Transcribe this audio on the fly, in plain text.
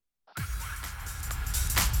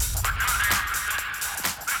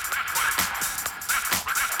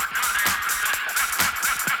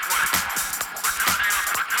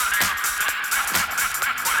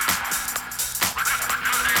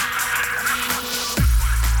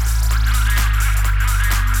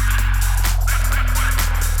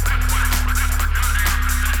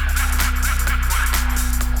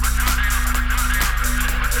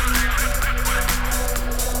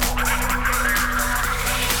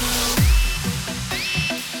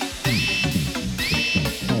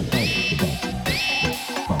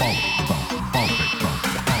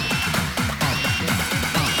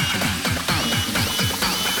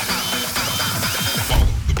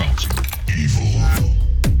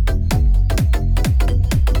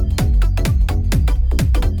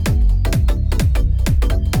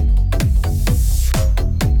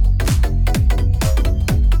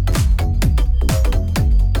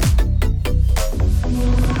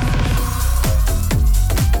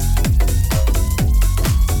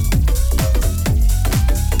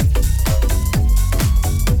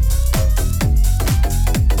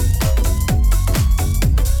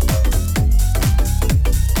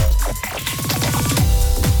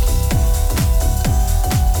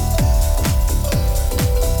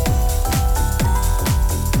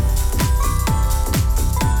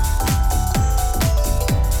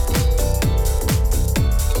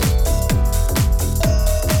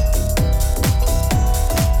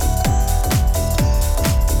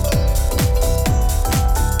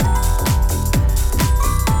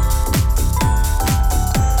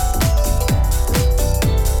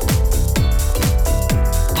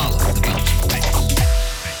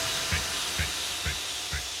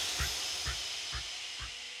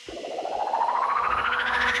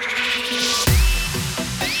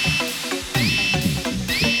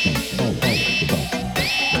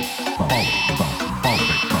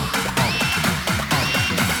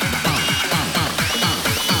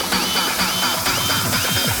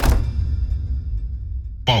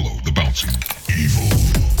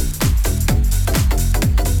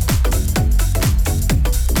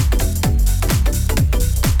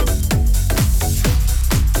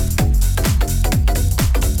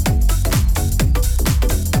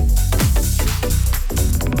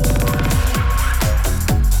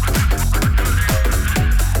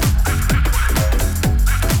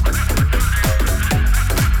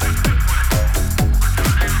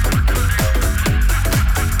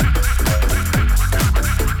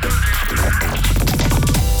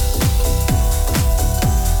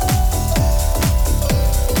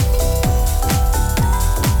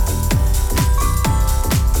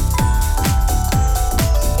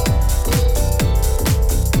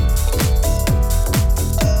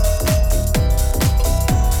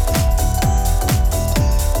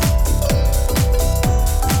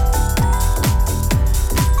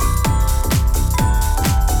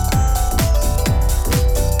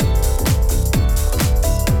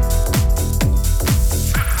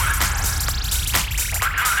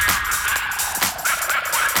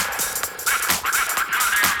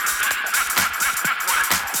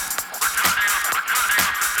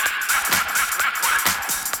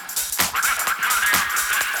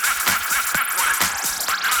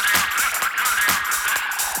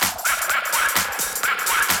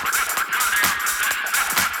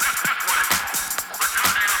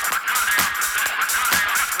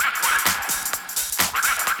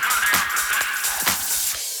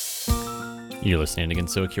You're listening to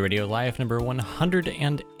Gensokyo Radio Live number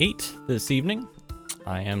 108 this evening.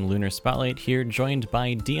 I am Lunar Spotlight here, joined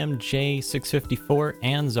by DMJ654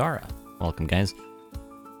 and Zara. Welcome, guys.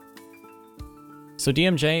 So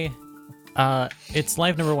DMJ, it's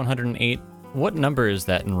live number 108. What number is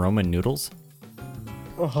that in Roman noodles?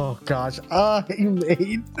 Oh gosh, I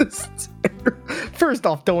made this. First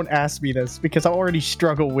off, don't ask me this because I already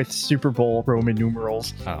struggle with Super Bowl Roman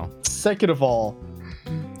numerals. Oh. Second of all,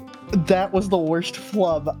 that was the worst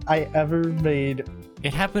flub I ever made.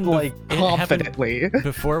 It happened confidently.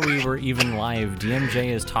 Before we were even live. DMJ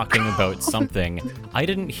is talking about something. I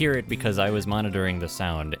didn't hear it because I was monitoring the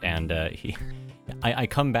sound, and I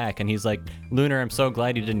come back and he's like, "Lunar, I'm so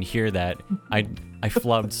glad you didn't hear that. I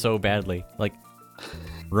flubbed so badly." Like,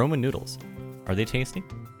 Roman noodles, are they tasty?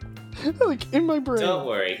 Like in my brain. Don't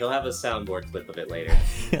worry, he'll have a soundboard clip of it later.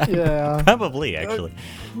 Yeah. Probably, actually.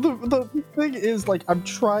 The thing is, like, I'm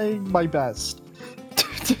trying my best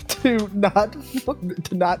to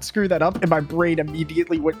not screw that up, and my brain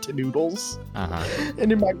immediately went to noodles. Uh-huh. And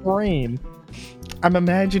in my brain, I'm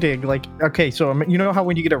imagining, like, okay, so you know how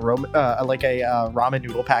when you get a ramen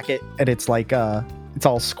noodle packet, and it's like it's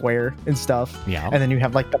all square and stuff, Yeah. and then you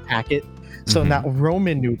have like the packet. So now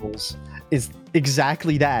Roman noodles is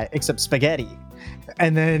exactly that, except spaghetti,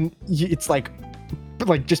 and then it's like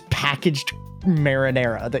just packaged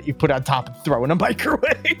marinara that you put on top and throw in a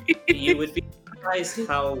microwave. You would be surprised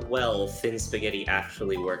how well thin spaghetti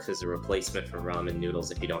actually works as a replacement for ramen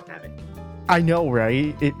noodles if you don't have it. I know,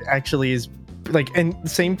 right? It actually is, like, and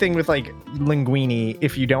same thing with like linguine.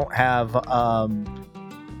 If you don't have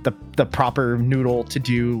the proper noodle to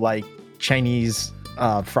do like Chinese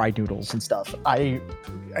fried noodles and stuff,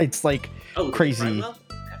 it's like crazy. They fry well?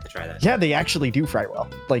 I have to try that. Yeah, they actually do fry well.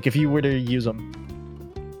 Like if you were to use them,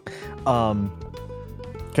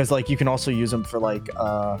 because like you can also use them for like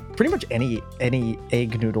pretty much any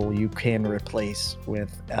egg noodle you can replace with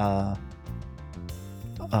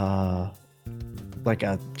like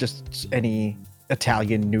just any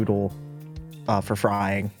Italian noodle for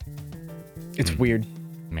frying. It's weird.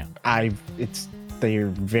 Yeah. They're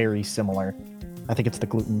very similar. I think it's the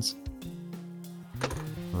glutens.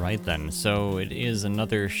 Right then. So it is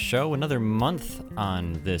another show, another month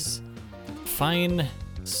on this fine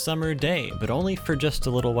summer day, but only for just a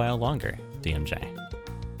little while longer, DMJ.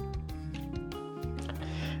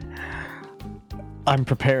 I'm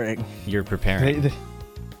preparing. You're preparing.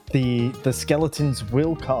 The skeletons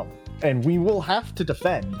will come, and we will have to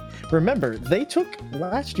defend. Remember, they took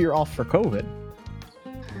last year off for COVID.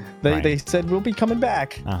 They said we'll be coming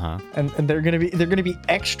back. Uh-huh. And they're gonna be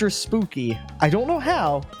extra spooky. I don't know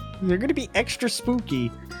how. They're gonna be extra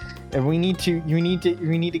spooky. And we need to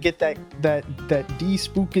get that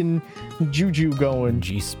de-spookin' juju going.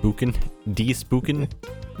 G-spookin'? D-spookin'?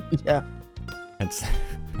 Yeah. That's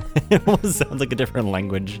it almost sounds like a different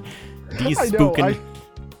language. D-spookin'.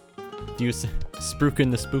 Do you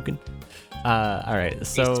spookin' the spookin'? All right,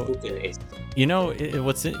 so you know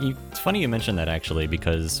it's funny you mentioned that, actually,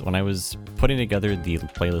 because when I was putting together the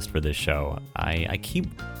playlist for this show, I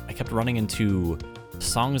kept running into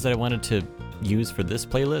songs that I wanted to use for this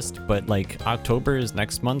playlist, but like October is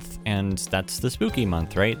next month and that's the spooky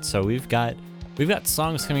month, right? So we've got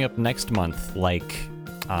songs coming up next month like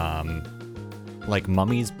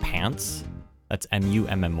Mummy's Pants. That's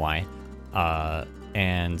M-U-M-M-Y.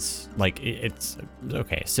 And like it's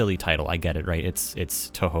okay, silly title, I get it, right? It's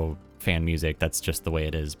Toho fan music, that's just the way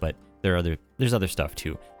it is, but there's other stuff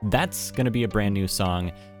too. That's gonna be a brand new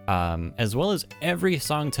song, as well as every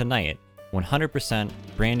song tonight, 100%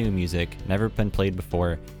 brand new music, never been played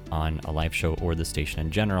before on a live show or the station in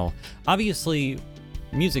general. Obviously,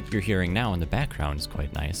 music you're hearing now in the background is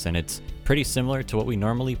quite nice, and it's pretty similar to what we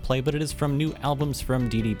normally play, but it is from new albums from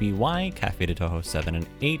DDBY, Cafe de Toho 7 and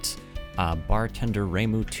 8, Bartender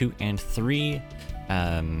Reimu 2 and 3,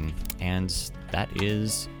 and that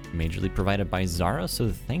is majorly provided by Zara, so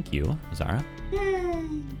thank you, Zara.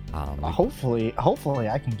 Hopefully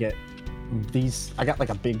I can get these. I got like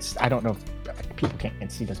a big, I don't know if people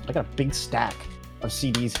can't see this, but I got a big stack of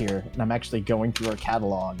CDs here, and I'm actually going through our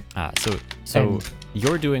catalog. So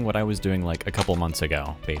you're doing what I was doing like a couple months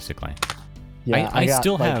ago, basically. Yeah, I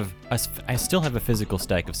still have a physical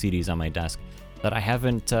stack of CDs on my desk that I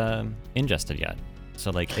haven't ingested yet.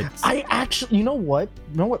 So like it's. I actually, you know what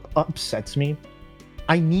upsets me?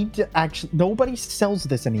 I need to actually. Nobody sells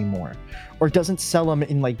this anymore, or doesn't sell them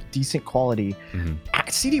in like decent quality.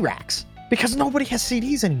 CD racks, because nobody has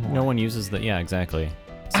CDs anymore. No one uses that. Yeah, exactly.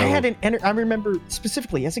 So I had I remember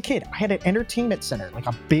specifically as a kid, I had an entertainment center, like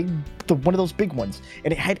one of those big ones,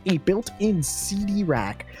 and it had a built-in CD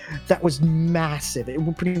rack that was massive. It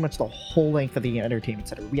was pretty much the whole length of the entertainment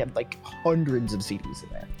center. We had like hundreds of CDs in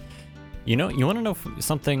there. You know, you want to know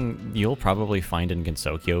something you'll probably find in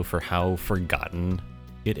Gensokyo for how forgotten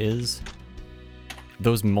it is?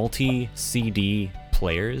 Those multi-CD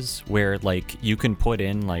players where like you can put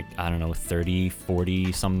in like, I don't know, 30,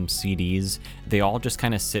 40 some CDs. They all just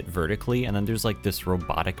kind of sit vertically, and then there's like this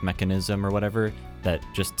robotic mechanism or whatever that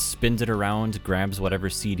just spins it around, grabs whatever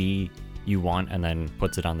CD you want, and then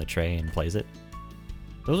puts it on the tray and plays it.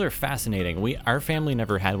 Those are fascinating. Our family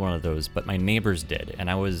never had one of those, but my neighbors did, and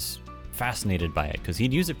I was fascinated by it because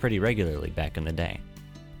he'd use it pretty regularly back in the day.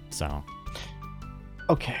 So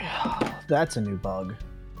okay, that's a new bug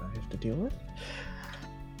I have to deal with.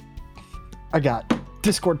 I got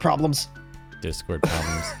Discord problems. Discord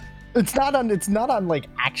problems. It's not on like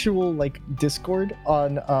actual like Discord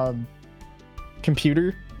on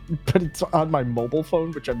computer, but it's on my mobile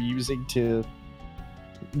phone, which I'm using to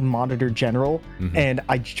monitor general. Mhm. And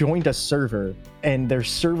I joined a server, and their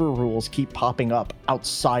server rules keep popping up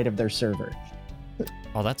outside of their server.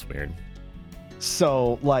 Oh, that's weird.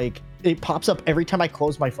 So like it pops up every time I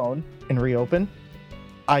close my phone and reopen.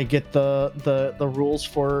 I get the rules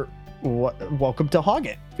for welcome to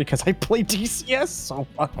Hoggit because I play DCS so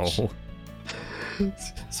much. Oh.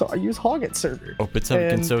 So I use Hoggit server. Opens up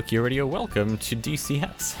And- Gensokyo Radio. Welcome to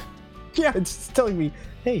DCS. Yeah, it's telling me,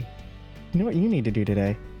 hey, you know what you need to do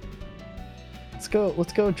today? Let's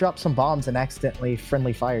go drop some bombs and accidentally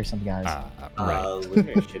friendly fire some guys. Right.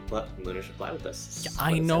 Lunar should fly with us.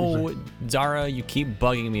 I know, Zara, you keep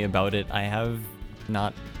bugging me about it. I have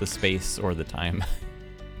not the space or the time.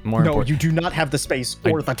 No, you do not have the space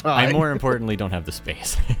or the time. I more importantly don't have the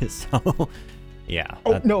space. So, yeah.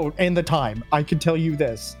 Oh, no, and the time. I can tell you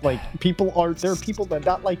this. Like, there are people that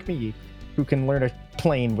not like me who can learn a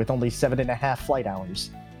plane with only 7.5 flight hours.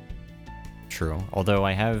 True. Although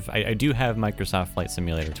I do have Microsoft Flight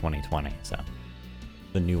Simulator 2020, so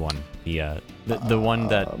the new one, the one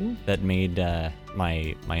that made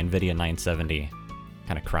my Nvidia 970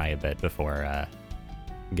 kind of cry a bit before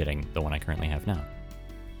getting the one I currently have now.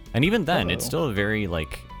 And even then, it's still a very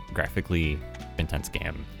like graphically intense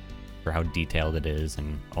game for how detailed it is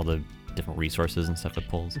and all the different resources and stuff it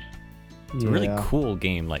pulls. It's a really cool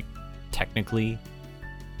game, like technically,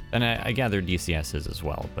 and I gather DCS is as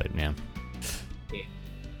well, but yeah.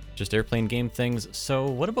 Just airplane game things. So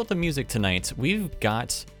what about the music tonight? We've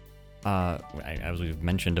got, as we've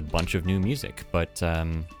mentioned, a bunch of new music, but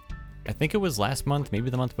I think it was last month, maybe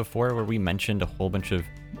the month before, where we mentioned a whole bunch of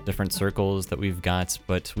different circles that we've got,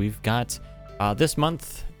 but we've got this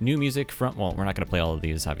month new music from, well, we're not going to play all of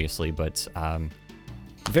these, obviously, but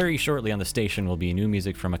very shortly on the station will be new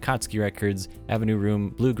music from Akatsuki Records, Avenue Room,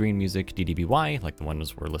 Blue Green Music, DDBY, like the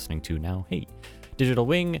ones we're listening to now, hey, Digital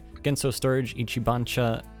Wing, Genso Storage,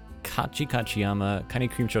 Ichibancha, Kachi Kachiyama, Kani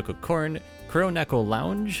Cream Choco Corn, Kuroneko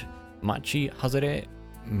Lounge, Machi Hazare,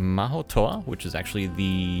 Mahotoa, which is actually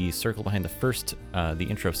the circle behind the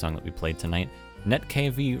intro song that we played tonight,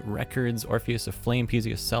 NetKV Records, Orpheus of Flame,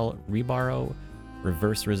 PZ Cell, Rebaro,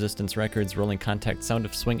 Reverse Resistance Records, Rolling Contact, Sound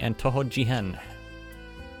of Swing, and Toho Jihen.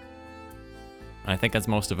 I think that's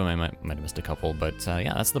most of them. I might have missed a couple, but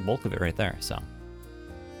yeah, that's the bulk of it right there, so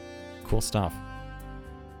cool stuff.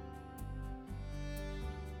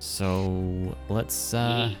 So let's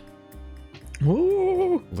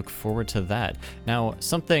look forward to that. Now,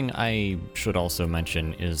 something I should also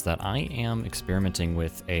mention is that I am experimenting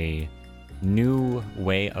with a new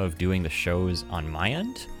way of doing the shows on my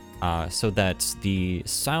end, so that the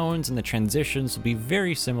sounds and the transitions will be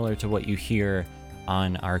very similar to what you hear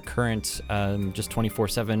on our current just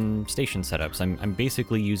 24/7 station setups. I'm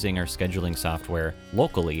basically using our scheduling software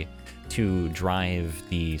locally to drive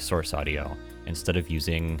the source audio, instead of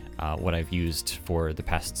using what I've used for the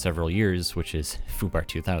past several years, which is Fubar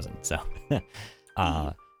 2000. So,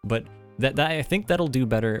 but that I think that'll do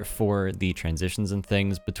better for the transitions and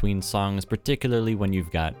things between songs, particularly when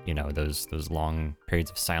you've got, you know, those long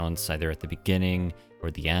periods of silence either at the beginning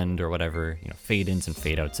or the end or whatever, you know, fade ins and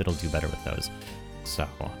fade outs. It'll do better with those. So,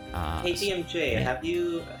 hey DMJ, yeah.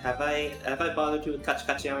 have I bothered you with Kachi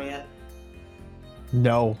Kachiyama yet?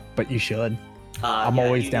 No, but you should. I'm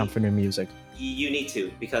always down for new music. You need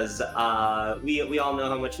to, because we all know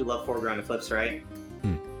how much you love Foreground Eclipse, right?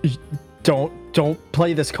 Don't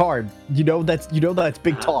play this card. You know that's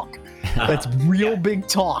big talk. That's real big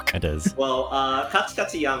talk. It is. Well, Kachi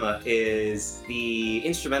Kachiyama is the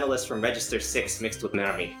instrumentalist from Register 6 mixed with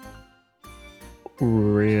Narami.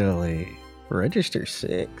 Really? Register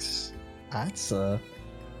 6? That's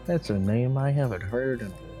That's a name I haven't heard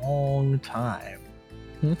in a long time.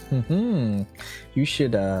 You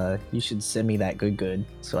should send me that good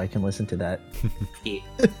so I can listen to that.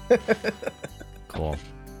 Cool.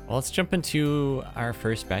 Well, let's jump into our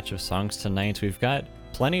first batch of songs tonight. We've got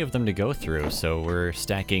plenty of them to go through, so we're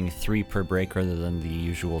stacking 3 per break rather than the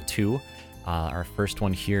usual 2. Our first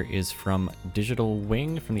one here is from Digital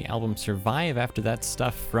Wing from the album Survive. After that,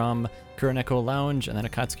 stuff from Kuroneko Lounge, and then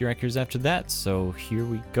Akatsuki Records after that. So here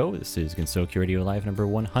we go. This is Gensokyo Radio Live number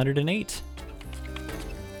 108.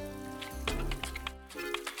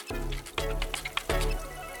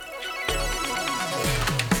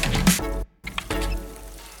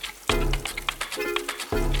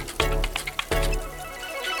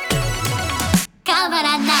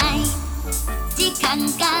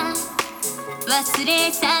 忘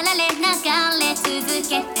れ去られ流れ続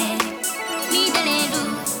けて乱れる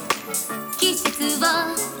季節を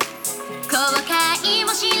後悔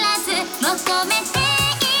も知らず求めて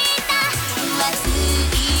いた忘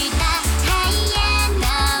れたハイエナ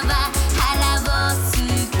は腹をす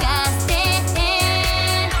かせて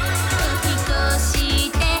時とし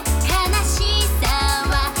て悲しさ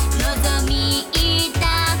は望み抱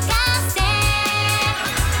かせ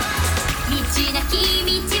道なき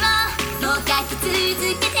道をもがき続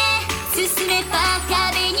けて進めば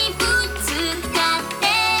壁にぶつかって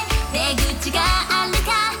出口があるか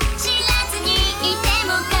知らずにいても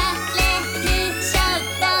枯れる少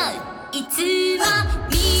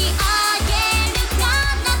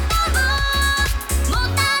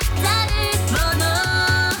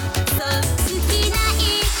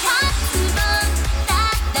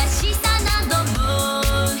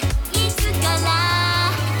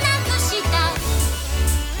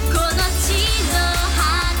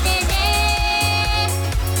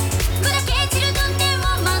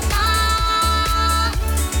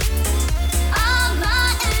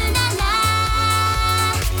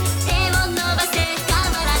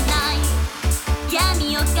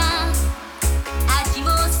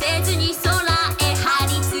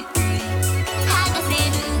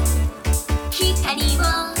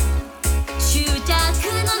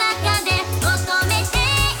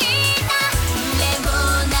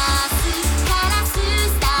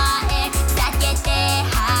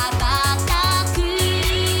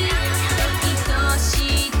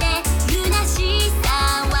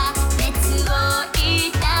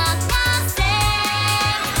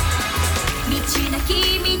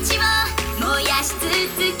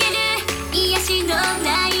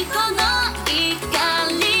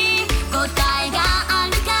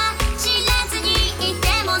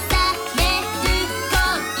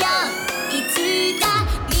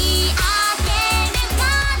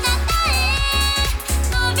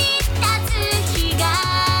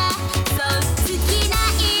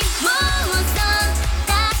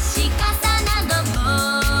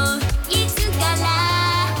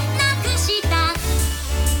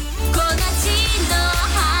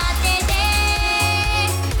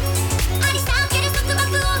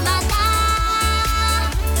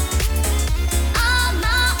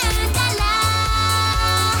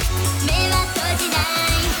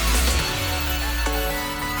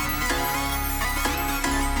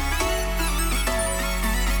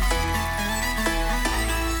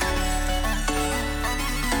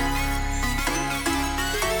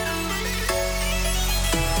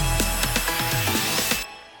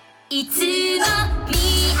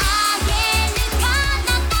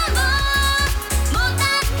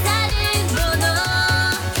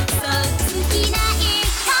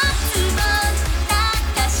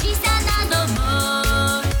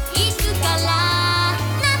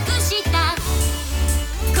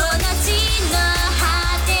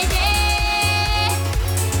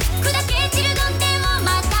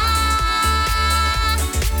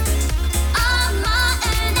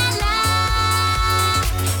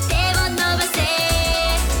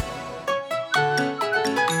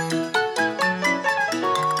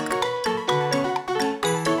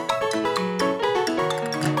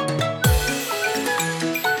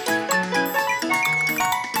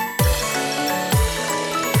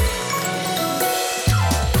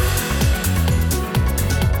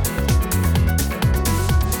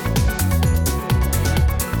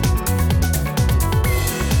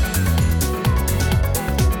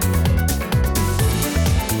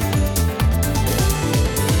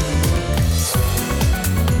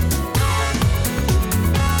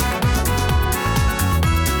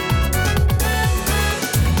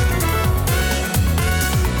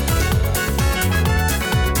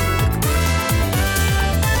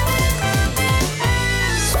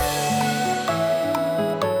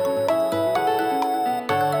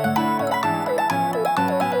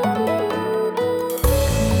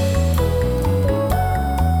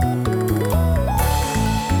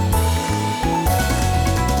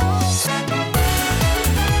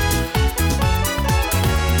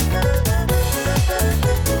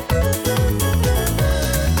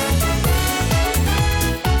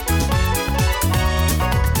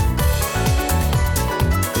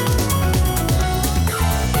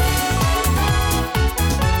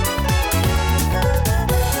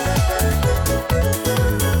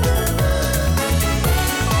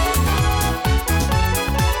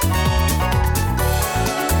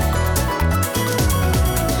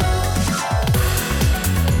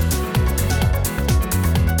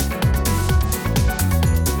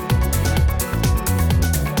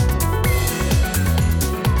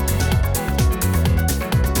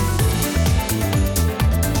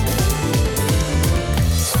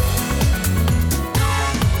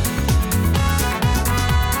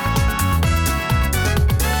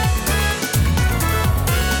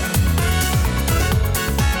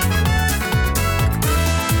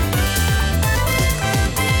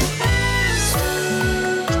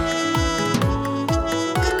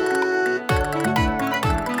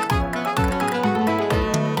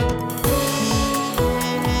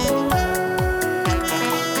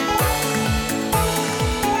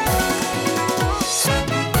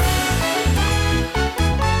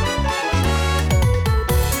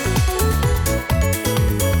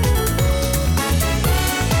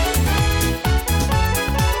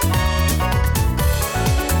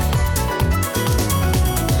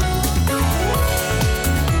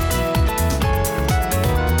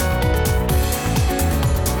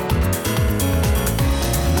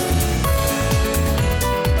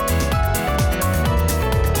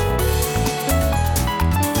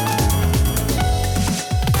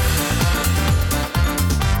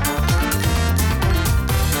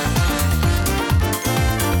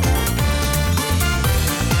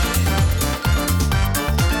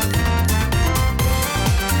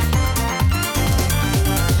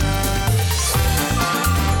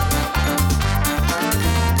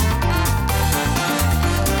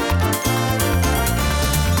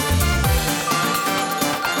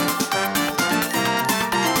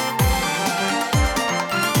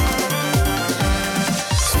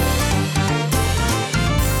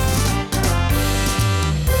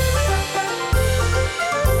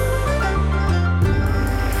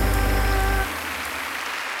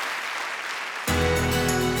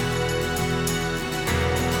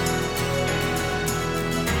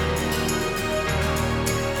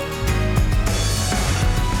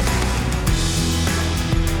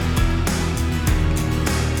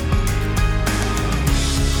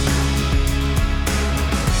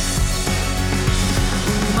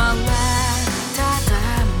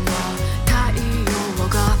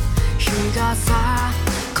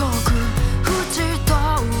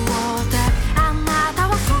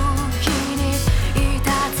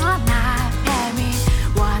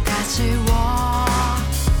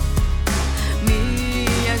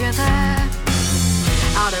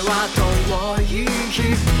日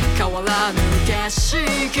変わらぬ景色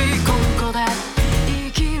ここで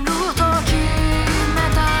生きると決め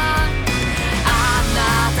たあな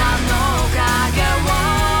たの影を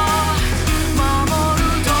守る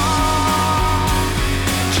と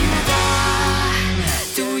決めた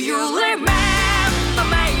Do you remember me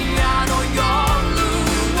あの夜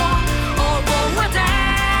を覚え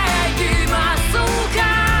ていますか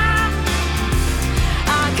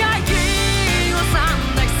赤い銀をさん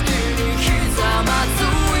だ好きにひざまず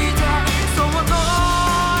いてその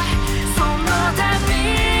手に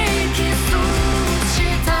キスし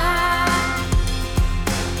た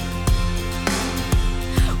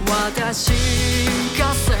私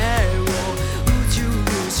が背を宇宙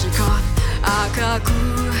しか赤く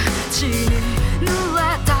血に濡れ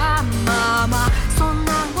たままそん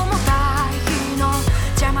な重たい日の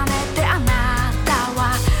邪魔ねってあなたは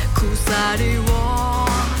鎖を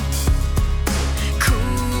砕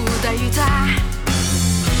いたあ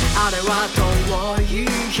れは遠い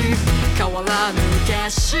日変わらぬ景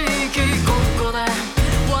色ここで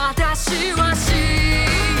私は知っ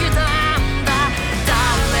たんだ誰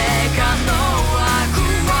かの悪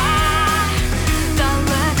は誰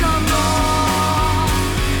かの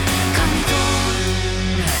神と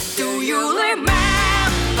Do you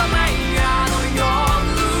remember me あの夜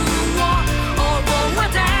を覚え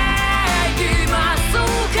ています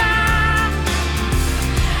か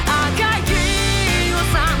赤い銀を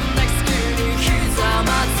さんだ好きにひざま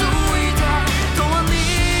ずいて共に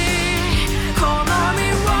この身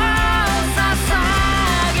を捧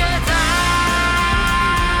げた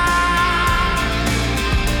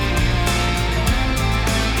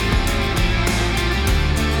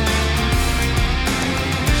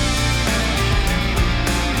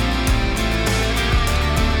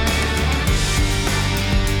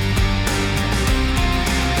あ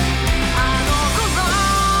の頃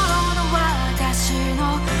の私の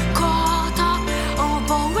こと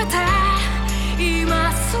覚えてい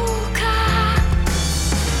ますか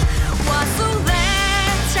忘れ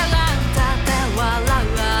ちゃらんだって笑う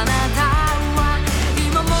あなたは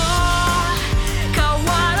今も変わ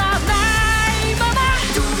らないまま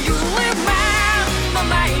Do you remember me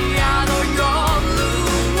あの夜を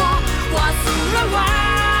忘れは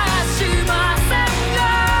しませんよ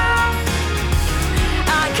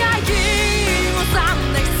赤い銀をさん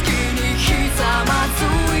で好きにひざまず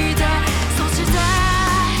いてそして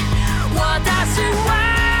私は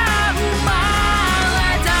生まれ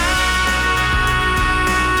た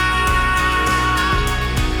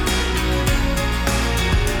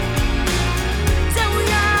全部や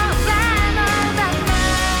らないだね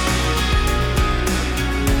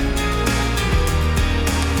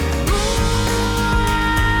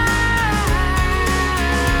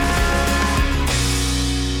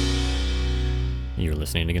You're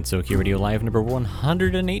listening to Gensoki Radio Live number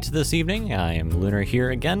 108 this evening. I am Lunar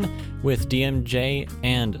here again with DMJ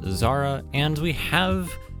and Zara, and we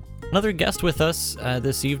have another guest with us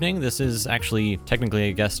this evening. This is actually technically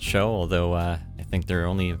a guest show, although I think there are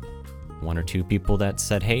only one or two people that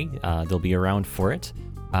said hey. They'll be around for it.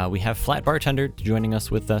 We have Flat Bartender joining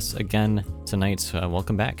us with us again tonight.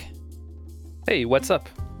 Welcome back. Hey, what's up?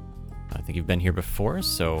 I think you've been here before,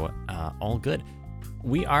 so all good.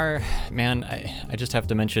 We are, man, I just have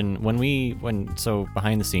to mention, so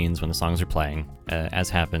behind the scenes, when the songs are playing, as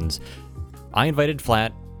happens, I invited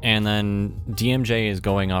Flat, and then DMJ is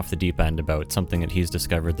going off the deep end about something that he's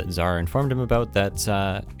discovered that Zara informed him about that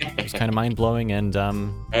was kind of mind-blowing, and,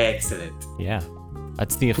 Excellent. yeah,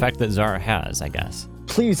 that's the effect that Zara has, I guess.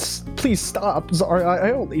 Please stop, Zara.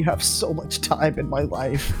 I only have so much time in my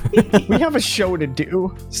life. We have a show to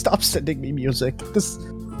do. Stop sending me music. This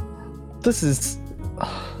is...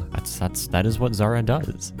 That is what Zara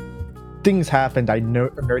does. Things happened. I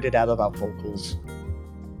nerded out about vocals.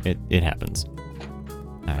 It happens.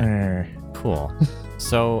 All right. Cool.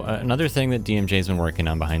 So another thing that DMJ's been working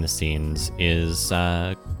on behind the scenes is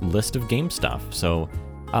a list of game stuff. So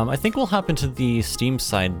I think we'll hop into the Steam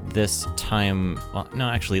side this time. Well, no,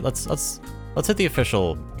 actually, let's hit the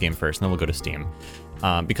official game first, and then we'll go to Steam.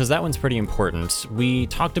 Because that one's pretty important. We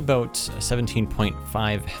talked about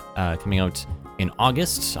 17.5 coming out in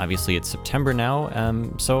August. Obviously, it's September now.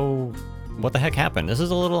 So what the heck happened? This is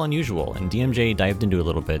a little unusual, and DMJ dived into it a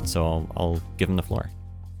little bit, so I'll give him the floor.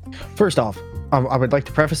 First off, I would like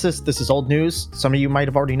to preface this. This is old news. Some of you might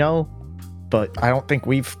have already know, but I don't think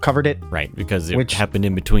we've covered it. Right, because it happened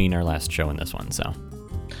in between our last show and this one, so.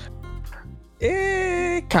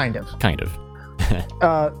 Kind of. Kind of.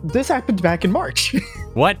 This happened back in March.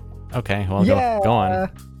 What? Okay, well, Yeah. go on.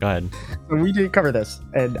 Go ahead. We did cover this,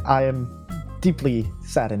 and I am deeply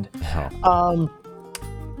saddened. Oh.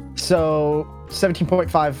 So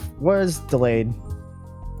 17.5 was delayed.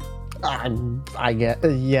 I get,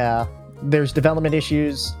 yeah. There's development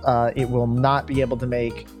issues. It will not be able to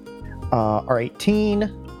make R18.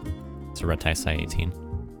 It's a Retai 18.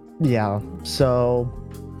 Yeah. So,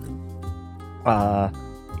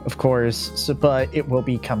 of course, but it will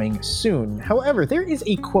be coming soon. However, there is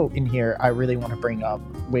a quote in here I really want to bring up,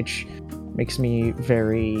 which makes me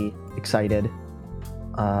very excited.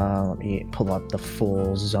 Let me pull up the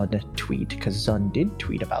full Zun tweet, because Zun did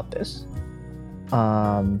tweet about this.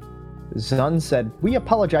 Zun said, "We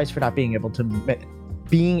apologize for not being able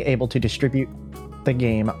to distribute the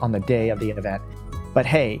game on the day of the event. But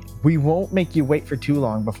hey, we won't make you wait for too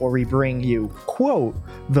long before we bring you, quote,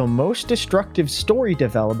 the most destructive story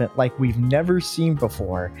development like we've never seen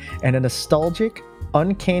before, and a nostalgic,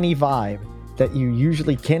 uncanny vibe that you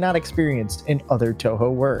usually cannot experience in other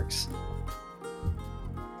Toho works."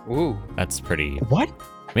 Ooh. That's pretty. What?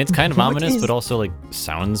 I mean, it's kind of What ominous, is- but also like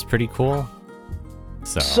sounds pretty cool.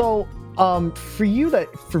 So, for you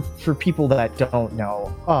for people that don't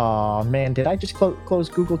know, oh man, did I just close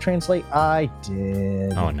Google Translate? I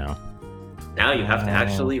did. Oh no. Now you have to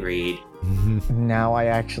actually read. Now I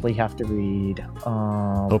actually have to read.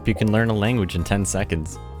 Hope you can learn a language in 10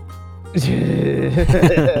 seconds.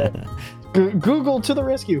 Google to the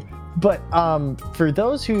rescue. But for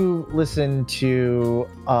those who listen to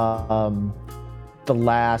the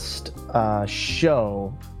last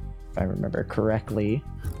show, if I remember correctly,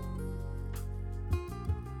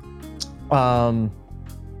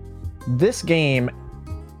 this game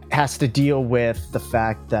has to deal with the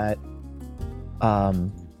fact that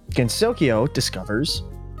Gensokyo discovers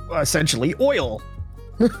essentially oil.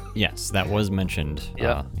 Yes, that was mentioned.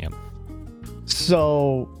 Yeah. Yep.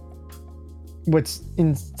 So what's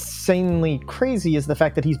insanely crazy is the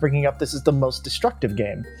fact that he's bringing up this is the most destructive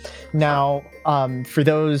game. Now, for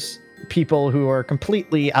those people who are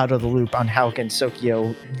completely out of the loop on how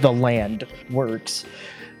Gensokyo, the land, works,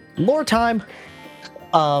 lore time.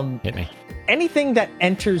 Hit me. Anything that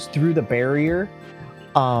enters through the barrier,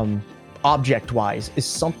 object-wise, is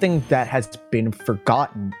something that has been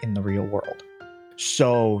forgotten in the real world.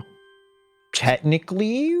 So,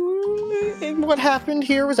 technically, what happened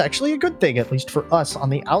here was actually a good thing, at least for us on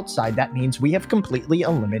the outside. That means we have completely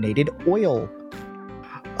eliminated oil.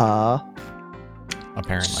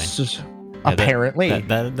 Apparently. Apparently.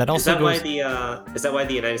 That Is also that why goes.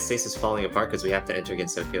 the United States is falling apart because we have to enter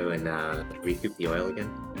Gensokyo and recoup the oil again?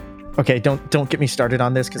 Okay, don't get me started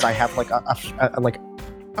on this, because I have like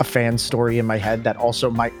a fan story in my head that also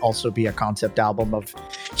might also be a concept album of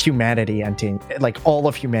humanity entering, like all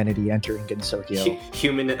of humanity entering Gensokyo.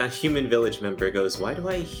 A human village member goes, "Why do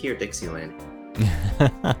I hear Dixieland?"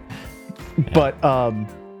 But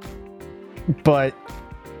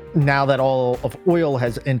now that all of oil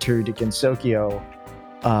has entered Gensokyo,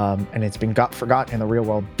 and it's been forgotten in the real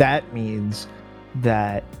world, that means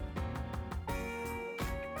that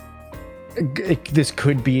this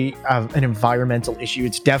could be an environmental issue.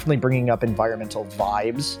 It's definitely bringing up environmental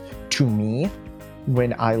vibes to me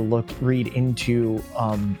when I read into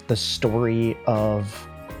the story of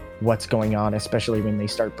what's going on, especially when they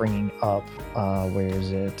start bringing up where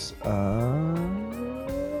is it?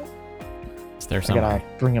 It's there I somewhere. gotta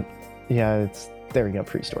bring up. Yeah, it's there. We go.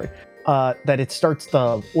 Pre-story. That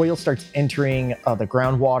the oil starts entering the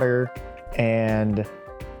groundwater and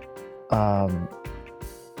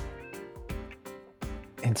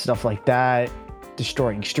stuff like that,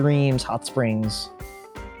 destroying streams, hot springs.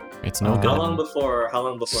 It's no How good. How long before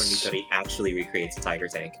Nikari actually recreates a tiger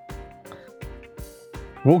tank?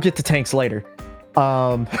 We'll get to tanks later.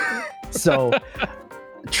 So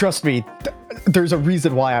trust me, there's a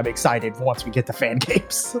reason why I'm excited once we get to fan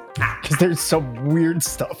games, because there's some weird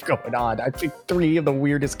stuff going on. I think 3 of the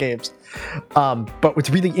weirdest games. But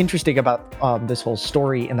what's really interesting about this whole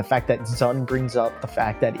story, and the fact that Zun brings up the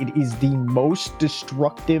fact that it is the most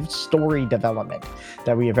destructive story development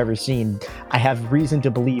that we have ever seen, I have reason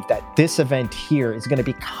to believe that this event here is going to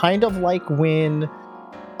be kind of like when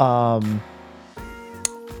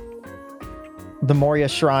the Moria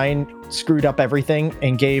Shrine screwed up everything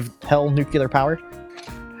and gave Hell nuclear power.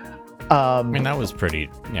 I mean, that was pretty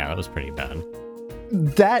bad.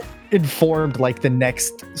 That informed like the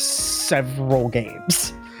next several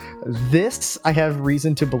games. This, I have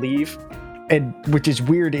reason to believe, and which is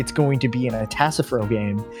weird, it's going to be in a Tassifro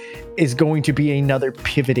game, is going to be another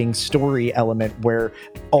pivoting story element where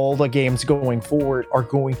all the games going forward are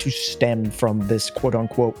going to stem from this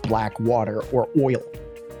quote-unquote black water or oil.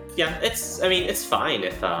 Yeah, it's. I mean, it's fine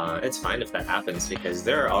if that happens because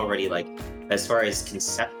there are already like, as far as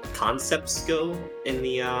concepts go in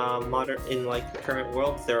the the current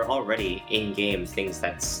world, there are already in-game things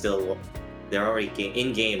that still. They're already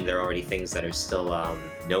in-game. There are already things that are still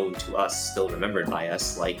known to us, still remembered by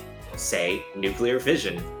us, like say nuclear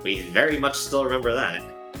fission. We very much still remember that.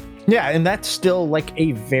 Yeah, and that's still like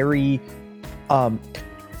a very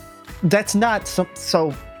that's not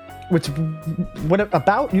so what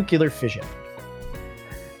about nuclear fission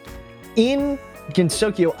in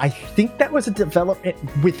Gensokyo? I think that was a development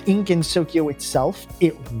within Gensokyo itself.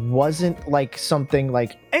 It wasn't like something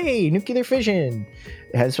like, hey, nuclear fission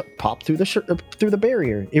has popped through the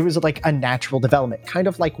barrier. It was like a natural development, kind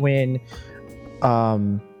of like when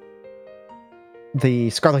the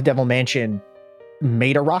Scarlet Devil Mansion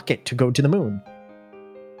made a rocket to go to the moon.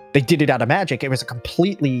 They did it out of magic. It was a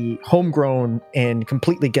completely homegrown and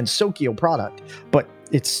completely Gensokyo product, but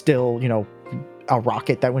it's still, a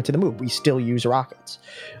rocket that went to the moon. We still use rockets.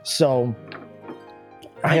 So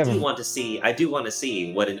I do want to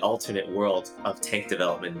see what an alternate world of tank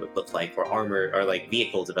development would look like, or armor, or like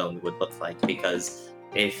vehicle development would look like, because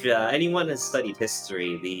if anyone has studied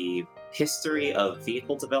history, the history of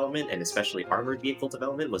vehicle development, and especially armored vehicle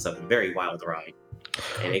development, was a very wild ride.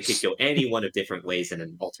 And it could go any one of different ways in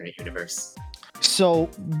an alternate universe. So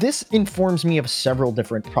this informs me of several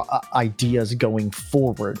different ideas going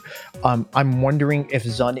forward. I'm wondering if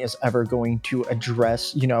Zun is ever going to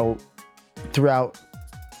address, throughout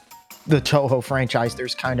the Touhou franchise,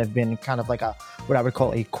 there's kind of been like a, what I would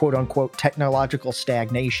call a quote unquote technological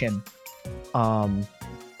stagnation.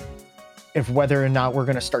 If whether or not we're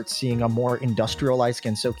going to start seeing a more industrialized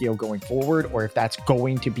Gensokyo going forward, or if that's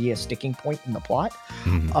going to be a sticking point in the plot,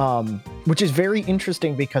 which is very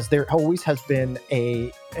interesting because there always has been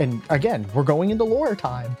and again, we're going into lore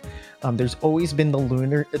time. There's always been the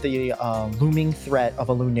looming threat of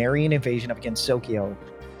a Lunarian invasion of Gensokyo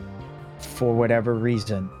for whatever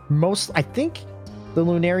reason. I think the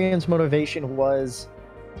Lunarians' motivation was,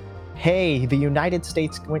 hey, the United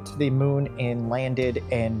States went to the moon and landed,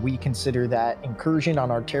 and we consider that incursion on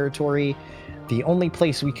our territory. The only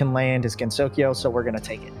place we can land is Gensokyo, so we're going to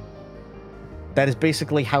take it. That is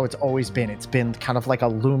basically how it's always been. It's been kind of like a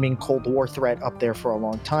looming Cold War threat up there for a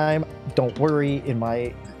long time. Don't worry, in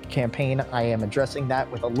my campaign, I am addressing that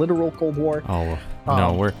with a literal Cold War. Oh,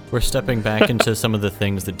 no, we're stepping back into some of the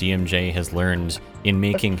things that DMJ has learned in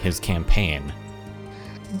making his campaign.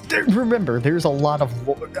 Remember, there's a lot of...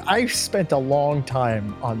 I've spent a long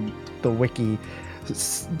time on the wiki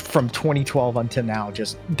from 2012 until now,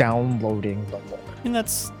 just downloading the lore. And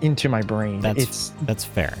that's into my brain. That's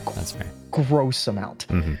fair. That's fair. Gross amount.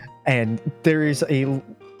 Mm-hmm. And there is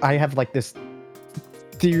I have like this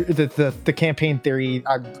the campaign theory,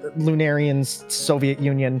 Lunarians, Soviet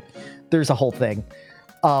Union. There's a whole thing.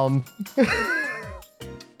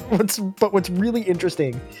 What's really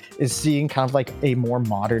interesting is seeing kind of like a more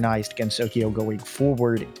modernized Gensokyo going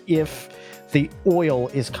forward, if the oil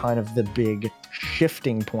is kind of the big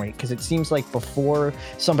shifting point, because it seems like before,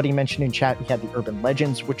 somebody mentioned in chat, we had the urban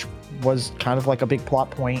legends, which was kind of like a big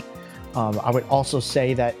plot point. I would also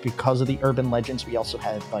say that because of the urban legends, we also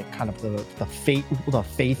had like kind of the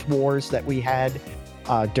faith wars that we had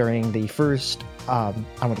during the first I'm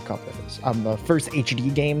going to call it this the first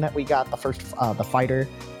HD game that we got, the first the fighter.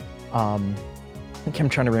 I think I'm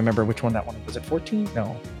trying to remember which one that one was. It 14?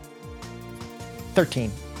 No,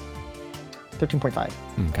 13. 13.5.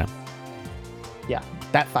 Okay. Yeah,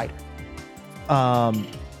 that fighter.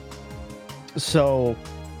 So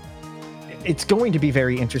it's going to be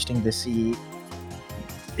very interesting to see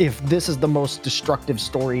if this is the most destructive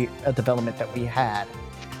story development that we had.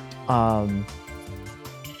 I'm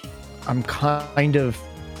kind of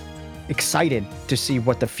excited to see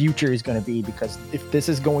what the future is going to be, because if this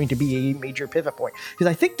is going to be a major pivot point, because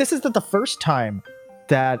I think this is the first time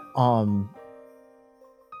that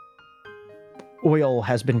oil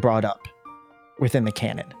has been brought up within the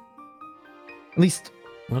canon. At least,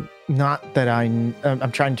 not that I'm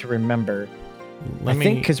trying to remember. I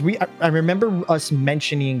think because I remember us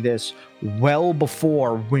mentioning this well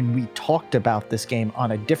before when we talked about this game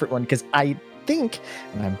on a different one, because I think,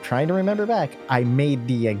 and I'm trying to remember back, I made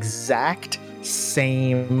the exact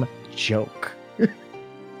same joke.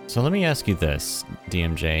 So let me ask you this,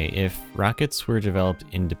 DMJ. If rockets were developed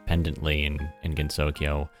independently in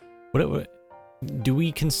Gensokyo, do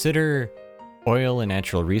we consider oil a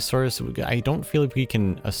natural resource? I don't feel like we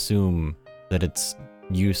can assume that its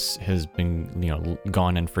use has been,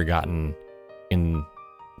 gone and forgotten in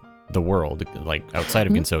the world, like outside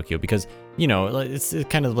of Gensokyo, because it's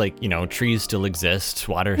kind of like trees still exist,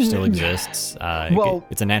 water still exists. Well-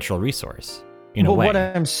 it's a natural resource in a Well, way.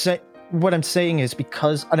 what I'm saying is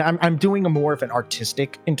because and I'm doing a more of an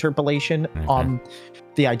artistic interpolation. Okay.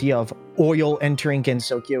 The idea of oil entering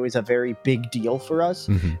Gensokyo is a very big deal for us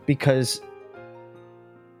Mhm. because,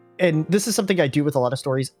 and this is something I do with a lot of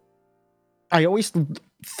stories. I always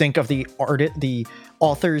think of the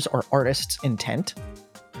author's or artist's intent,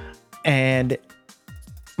 and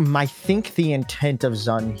I think the intent of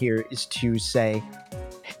Zun here is to say,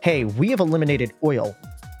 "Hey, we have eliminated oil."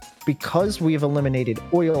 Because we have eliminated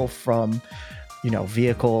oil from,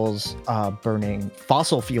 vehicles, burning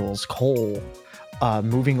fossil fuels, coal,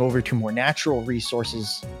 moving over to more natural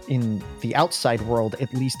resources in the outside world,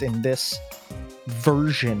 at least in this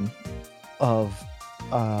version of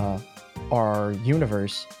our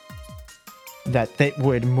universe, that they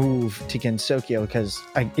would move to Gensokyo because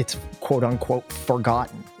it's quote unquote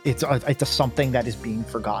forgotten. It's something that is being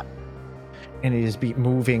forgotten, and it is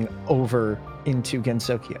moving over into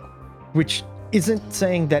Gensokyo, which isn't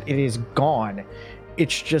saying that it is gone.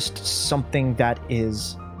 It's just something that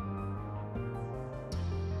is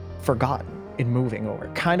forgotten in moving over.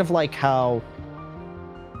 Kind of like how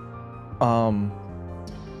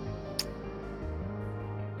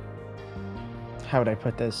how would I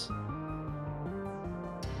put this?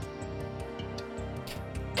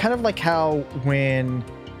 Kind of like how when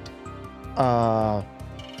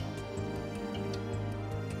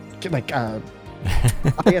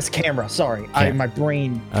IS camera, sorry. My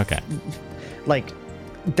brain, Okay. like,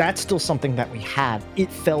 that's still something that we have.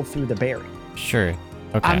 It fell through the barrier. Sure.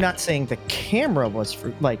 Okay. I'm not saying the camera was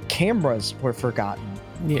cameras were forgotten.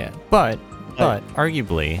 Yeah, but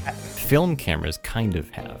arguably, film cameras kind of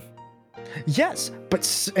have. Yes,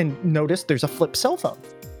 but and notice there's a flip cell phone.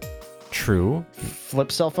 True.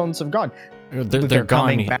 Flip cell phones have gone. They're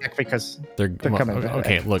coming gone. back because They're coming back.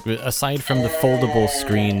 Okay, look. Aside from the foldable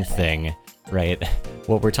screen thing, right?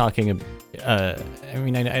 What we're talking about. I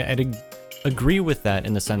mean, I'd agree with that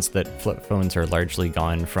in the sense that flip phones are largely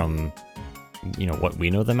gone from, what we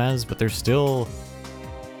know them as, but they're still.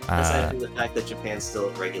 Aside from the fact that Japan's still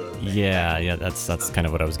regularly. Yeah, that's kind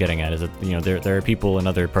of what I was getting at. Is that there are people in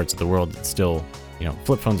other parts of the world that still,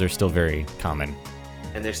 flip phones are still very common.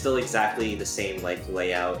 And they're still exactly the same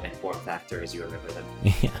layout and form factor as you remember them.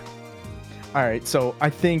 Yeah. All right, so I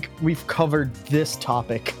think we've covered this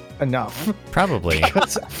topic enough. Probably.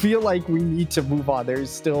 Because I feel like we need to move on. There's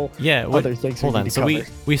still other things hold we on. need to So cover.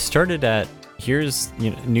 we started at here's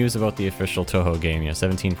news about the official Toho game.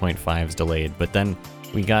 17.5 is delayed, but then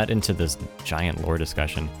we got into this giant lore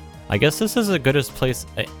discussion. I guess this is as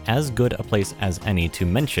good a place as any to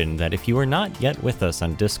mention that if you are not yet with us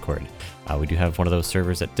on Discord, we do have one of those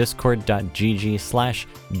servers at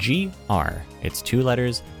discord.gg/gr. It's 2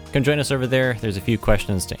 letters. You can join us over there. There's a few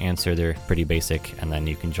questions to answer. They're pretty basic, and then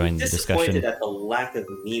you can join the discussion. Disappointed at the lack of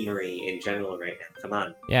memery in general right now. Come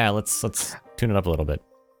on. Yeah, let's tune it up a little bit.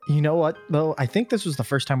 You know what, though? I think this was the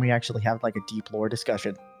first time we actually had a deep lore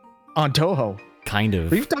discussion on Toho. Kind of.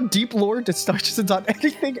 We've done deep lore discussions on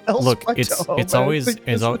anything else. Look, but it's Toho, it's but I always think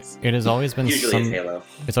this was- it has always been Usually it's Halo.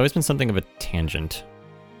 it's always been something of a tangent.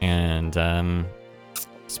 And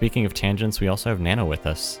speaking of tangents, we also have Nano with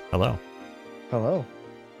us. Hello. Hello.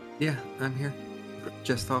 Yeah, I'm here.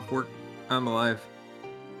 Just off work. I'm alive.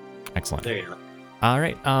 Excellent. There you go. All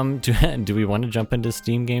right. Do we want to jump into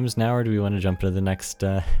Steam games now, or do we want to jump into the next?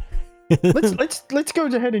 Let's go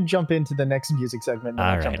ahead and jump into the next music segment. And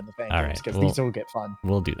All jump right. into fan All games, right. because Well- these will get fun.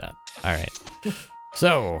 We'll do that. All right.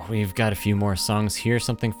 So we've got a few more songs here.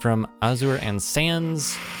 Something from Azure and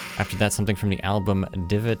Sands. After that, something from the album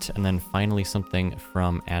Divot, and then finally something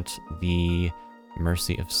from At the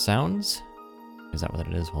Mercy of Sounds. Is that what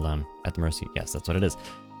it is? Hold on. At the Mercy. Yes, that's what it is.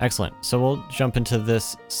 Excellent. So we'll jump into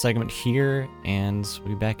this segment here, and we'll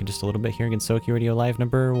be back in just a little bit here again. Gensokyo Radio Live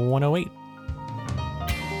number 108.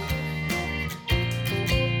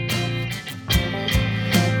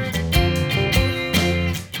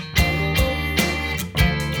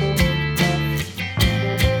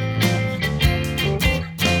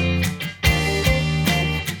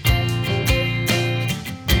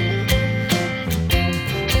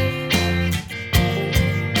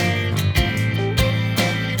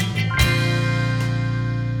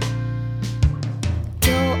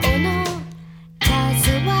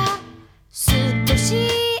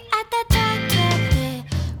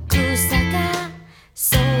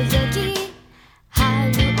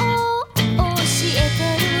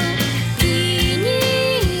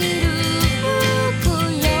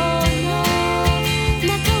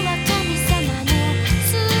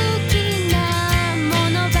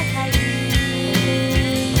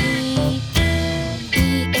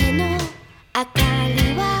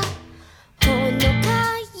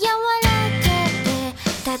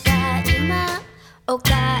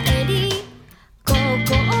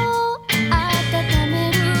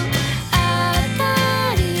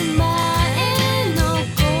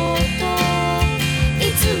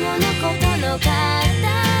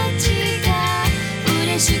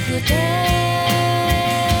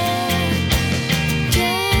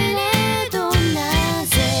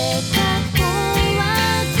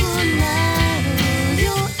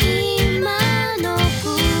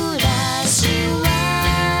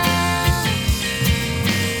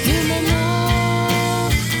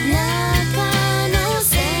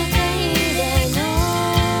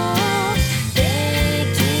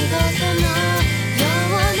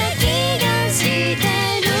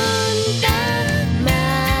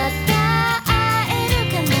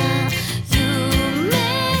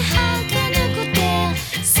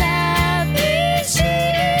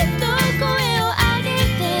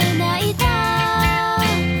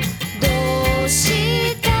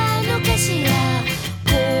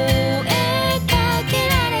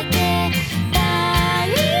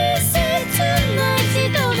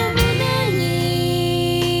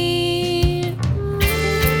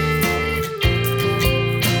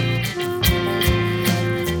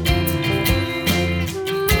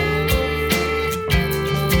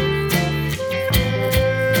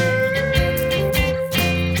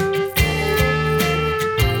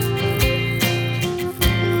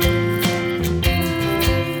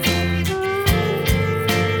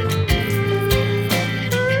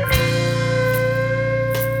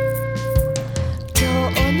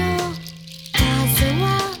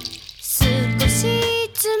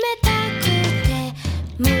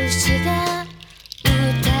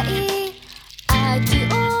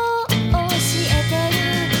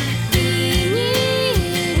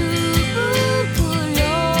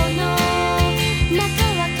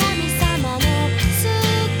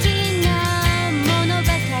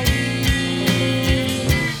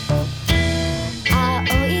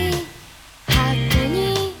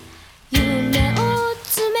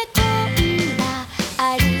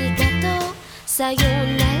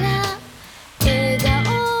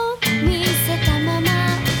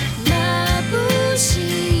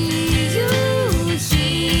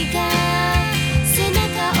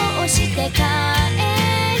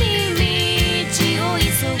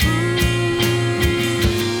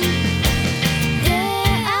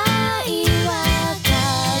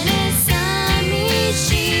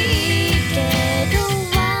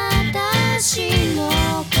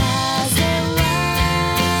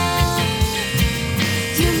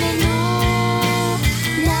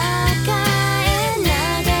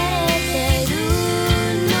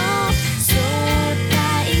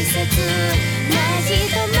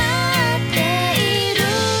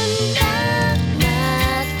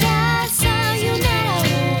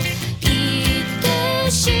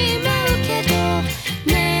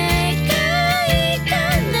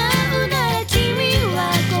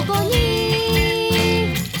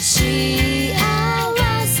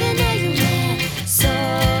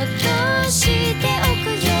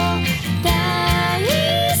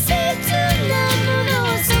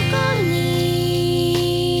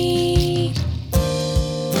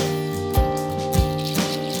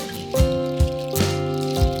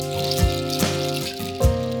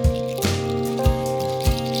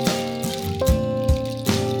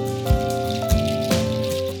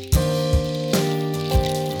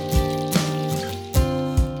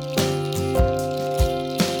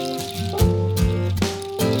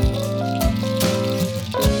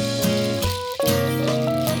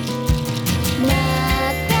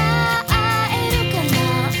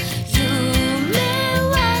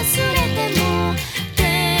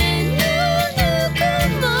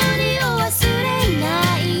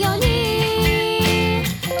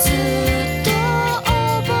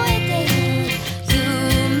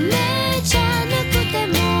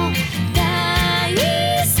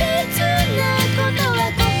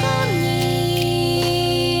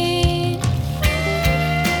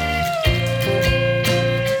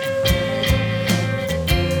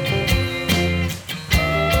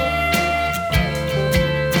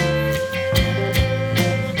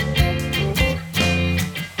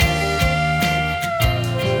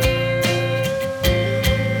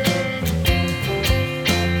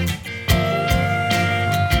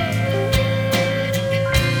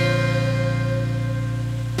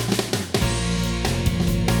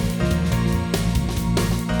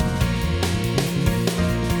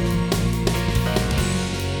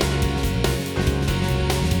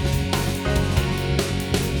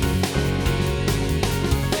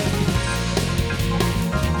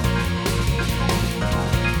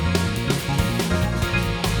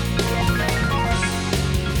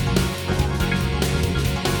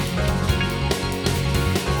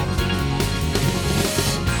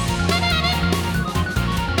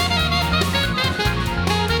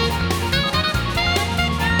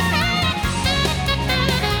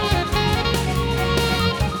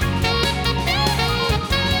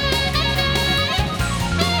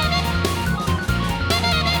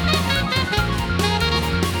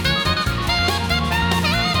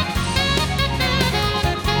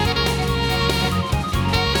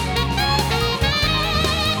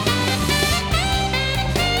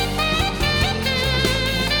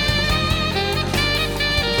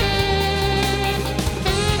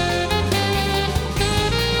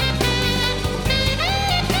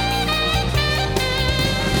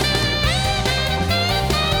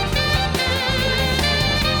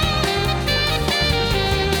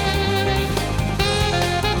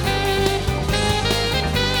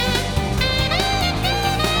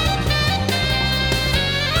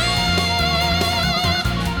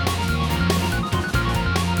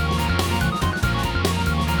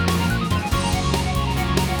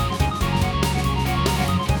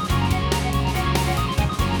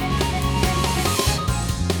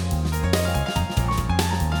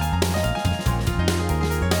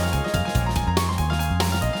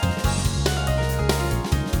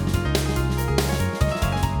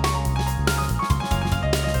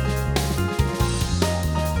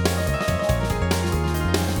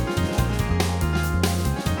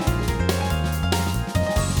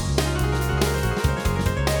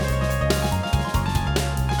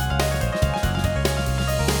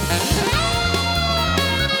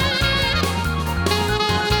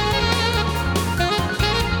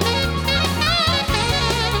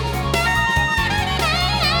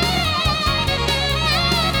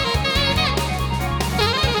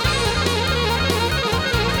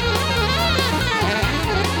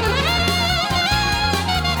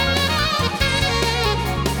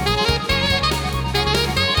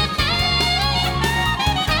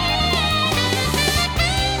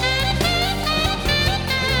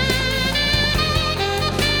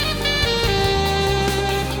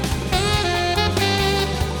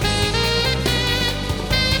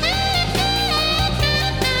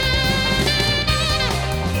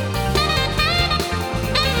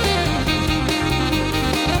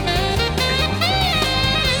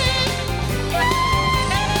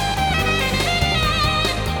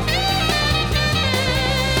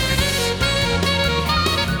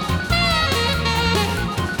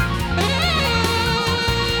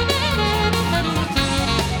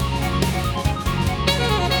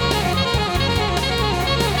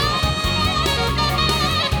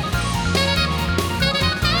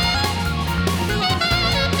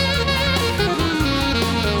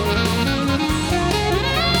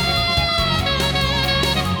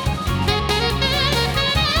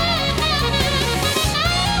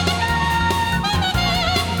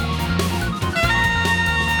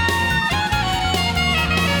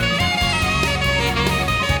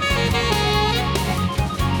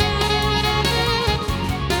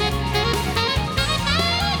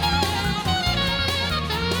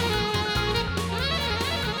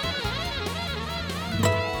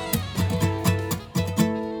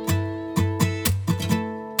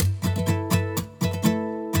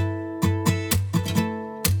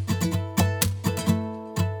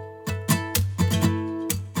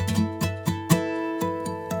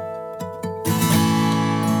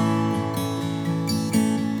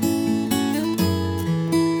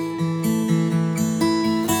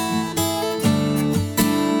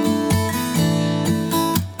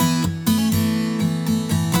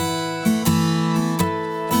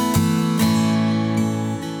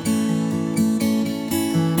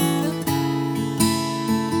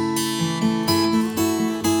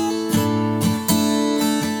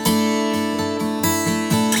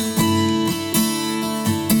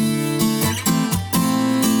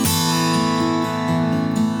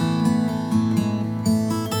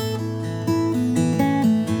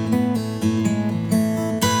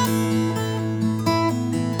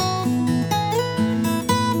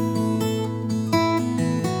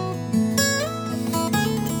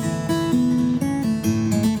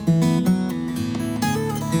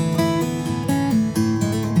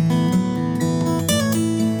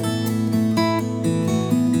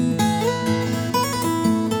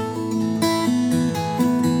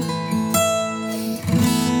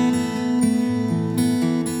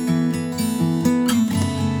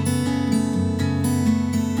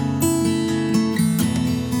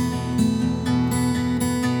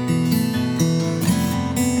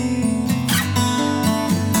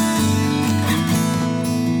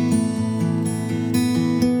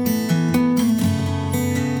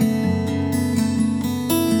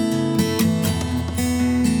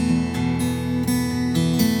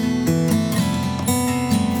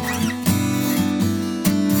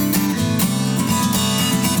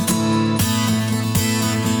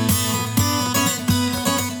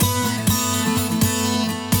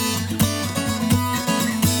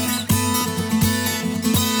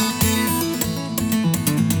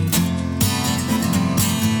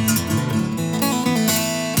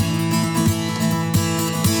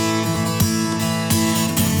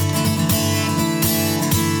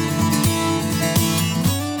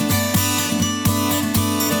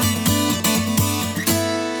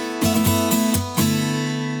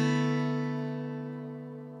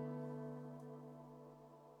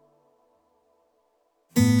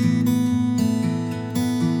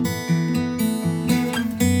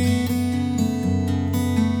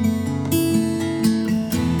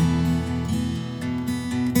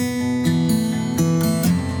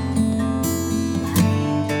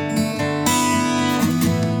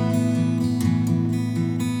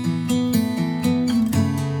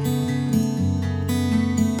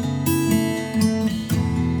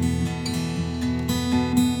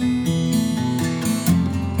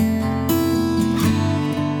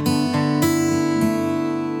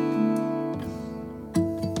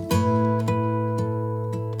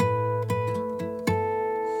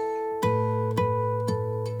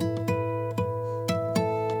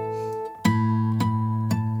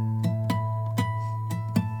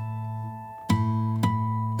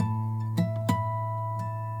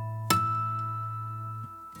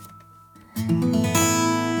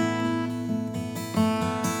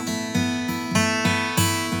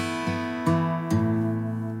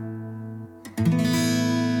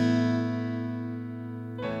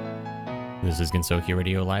 is Gensoki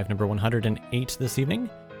Radio Live number 108 this evening.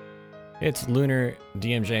 It's Lunar,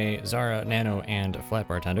 DMJ, Zara, Nano, and Flat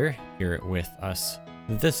Bartender here with us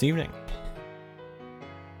this evening.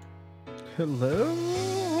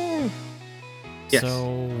 Hello. Yes.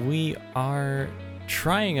 So we are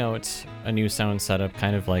trying out a new sound setup,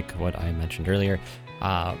 kind of like what I mentioned earlier,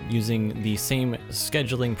 using the same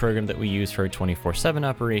scheduling program that we use for a 24/7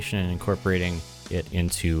 operation and incorporating it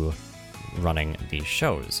into running these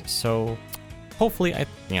shows. So hopefully, it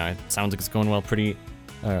sounds like it's going well pretty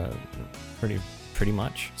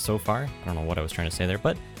much so far. I don't know what I was trying to say there,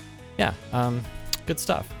 but yeah, good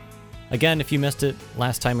stuff. Again, if you missed it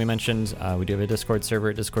last time we mentioned, we do have a Discord server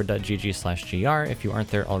at discord.gg/gr. If you aren't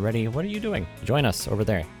there already, what are you doing? Join us over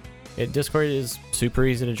there. Discord is super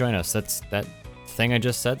easy to join us. That's that thing I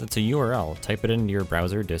just said. That's a URL. Type it into your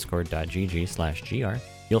browser, discord.gg/gr.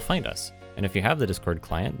 You'll find us. And if you have the Discord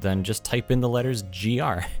client, then just type in the letters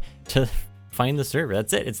GR to find the server.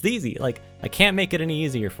 That's it. It's easy. Like, I can't make it any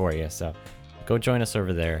easier for you. So go join us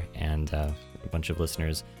over there, and a bunch of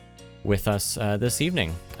listeners with us this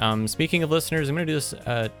evening. Speaking of listeners, I'm going to do this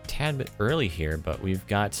a tad bit early here, but we've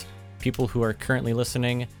got people who are currently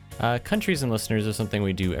listening. Countries and listeners is something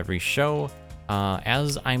we do every show.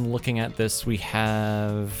 As I'm looking at this, we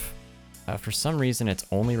have, for some reason, it's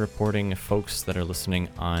only reporting folks that are listening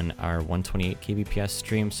on our 128 kbps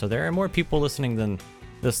stream, so there are more people listening than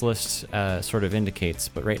this list sort of indicates,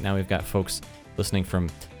 but right now we've got folks listening from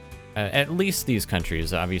at least these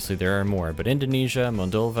countries. Obviously there are more, but Indonesia,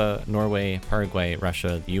 Moldova, Norway, Paraguay,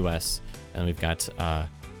 Russia, the US, and we've got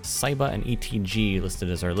Saiba and ETG listed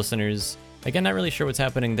as our listeners. Again, not really sure what's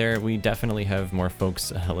happening there. We definitely have more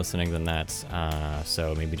folks listening than that,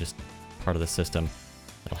 so maybe just part of the system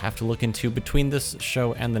that I'll have to look into between this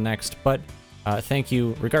show and the next, but thank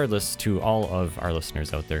you regardless to all of our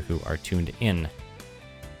listeners out there who are tuned in.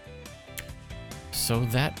 So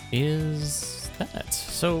that is that.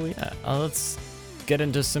 So yeah, let's get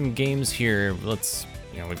into some games here.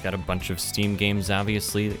 We've got a bunch of Steam games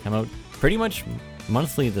obviously that come out pretty much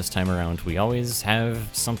monthly this time around. We always have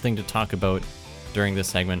something to talk about during this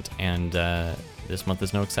segment, and this month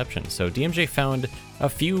is no exception. So DMJ found a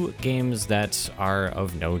few games that are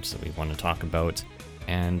of note that we want to talk about,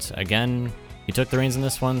 and again, he took the reins in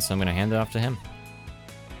this one, so I'm going to hand it off to him.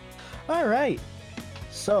 All right.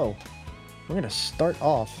 So we're going to start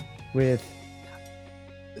off with,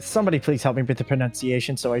 somebody please help me with the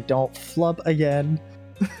pronunciation so I don't flub again.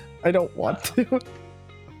 I don't want to.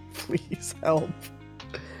 Please help.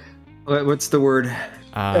 What's the word?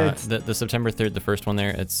 The September 3rd, the first one there,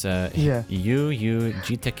 it's Yu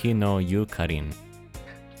Jiteki no Yukarin.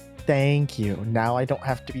 Thank you. Now I don't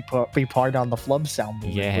have to be part on the flub sound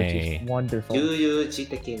movie, which is wonderful.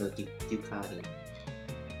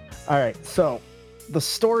 All right, so the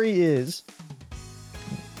story is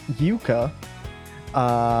Yuka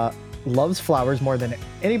loves flowers more than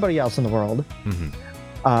anybody else in the world. Mm-hmm.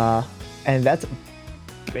 And that's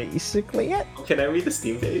basically it. Can I read the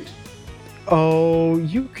Steam page? Oh,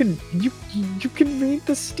 you can read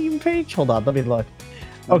the Steam page? Hold on, let me look.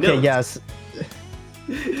 Okay, Note. yes.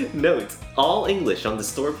 Note, all English on the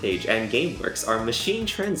store page and GameWorks are machine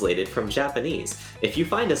translated from Japanese. If you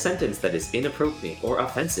find a sentence that is inappropriate or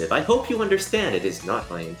offensive, I hope you understand it is not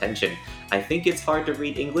my intention. I think it's hard to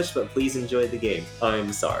read English, but please enjoy the game.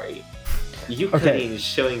 I'm sorry. Yukarin is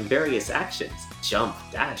showing various actions. Jump,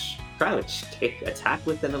 dash, crouch, kick, attack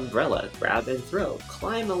with an umbrella, grab and throw,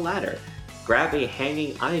 climb a ladder, grab a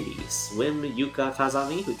hanging ivy, swim. Yuka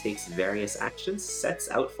Kazami, who takes various actions, sets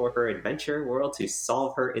out for her adventure world to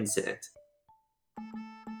solve her incident.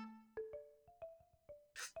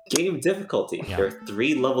 Game difficulty. Yeah. There are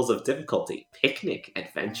 3 levels of difficulty: picnic,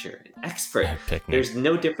 adventure, and expert. Picnic. There's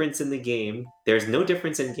no difference in the game. There's no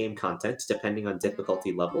difference in game content depending on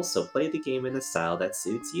difficulty level, so play the game in a style that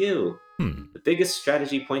suits you. The biggest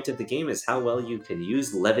strategy point of the game is how well you can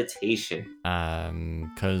use levitation.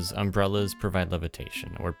 Because umbrellas provide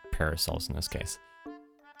levitation, or parasols in this case.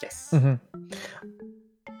 Yes. Mm-hmm.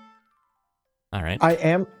 All right. I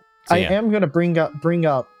am going to bring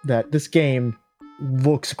up that this game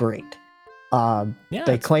looks great.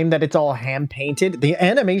 They claim that it's all hand painted. The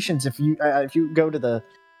animations, if you go to the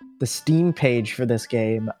Steam page for this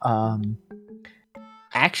game,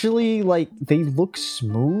 actually, like, they look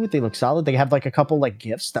smooth, they look solid. They have like a couple like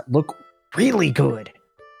GIFs that look really good.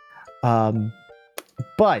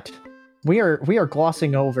 But we are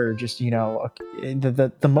glossing over just,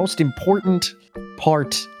 the most important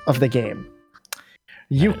part of the game.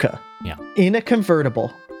 Yuka, in a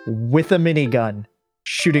convertible with a minigun,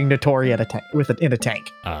 shooting Notori at a tank in a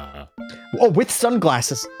tank. With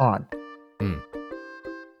sunglasses on.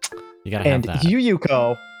 You gotta have And that.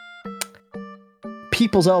 Yuyuko,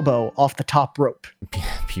 people's elbow off the top rope.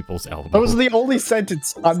 People's elbow. That was the only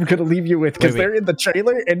sentence I'm gonna leave you with because Wait. they're in the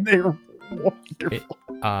trailer and they're wonderful.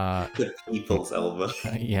 The people's elbow.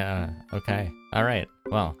 Yeah. Okay. All right.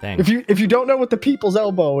 Well, thanks. If you don't know what the people's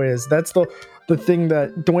elbow is, that's the thing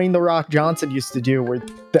that Dwayne the Rock Johnson used to do, where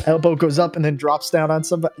the elbow goes up and then drops down on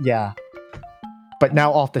somebody. Yeah, but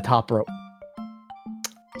now off the top rope.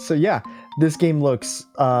 So yeah, this game looks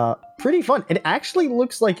pretty fun. It actually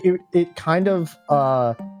looks like it kind of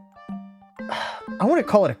I want to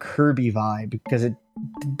call it a Kirby vibe because it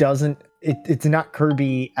doesn't. It's not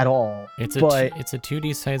Kirby at all. It's but it's a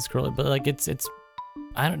 2D side scroller, but like it's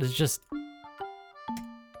I don't. It's just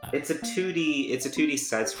It's a 2D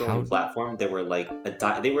side-scrolling How- platform. They were like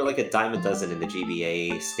they were like a dime a dozen in the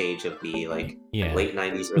GBA stage of the like yeah. late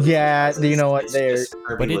 90s. Early Yeah, 2000s. you know what, It's they're- just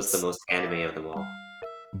But Kirby was it's- the most anime of them all.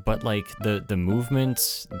 But like the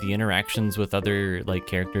movements, the interactions with other like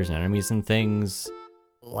characters and enemies and things,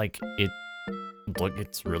 like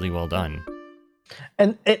it's really well done.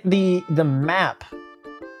 And the map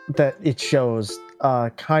that it shows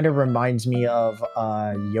kind of reminds me of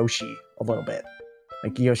Yoshi a little bit,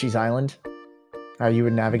 like Yoshi's Island. How you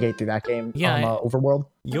would navigate through that game Yeah, on Overworld.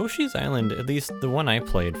 Yoshi's Island, at least the one I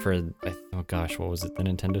played for, oh gosh, what was it, the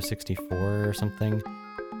Nintendo 64 or something?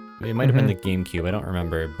 It might have been the GameCube, I don't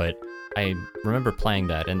remember, but I remember playing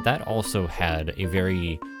that, and that also had a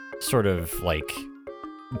very sort of like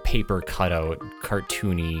paper cutout,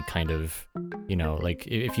 cartoony kind of, you know, like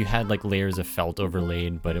if you had like layers of felt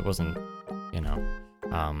overlaid, but it wasn't, you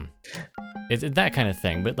know, it's that kind of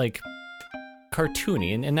thing, but like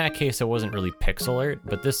cartoony. And in that case, it wasn't really pixel art,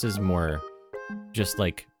 but this is more just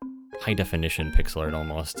like high definition pixel art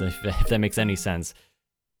almost, if that makes any sense.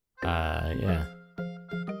 Yeah.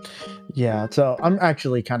 Yeah, so I'm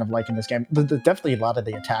actually kind of liking this game. Definitely a lot of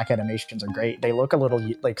the attack animations are great. They look a little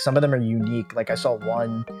like some of them are unique. Like I saw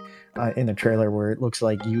one in the trailer where it looks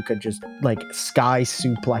like you could just like sky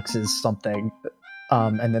suplexes something.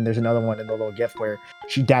 And then there's another one in the little GIF where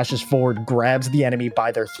she dashes forward, grabs the enemy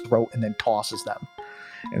by their throat, and then tosses them.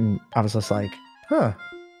 And I was just like, huh,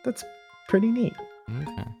 that's pretty neat.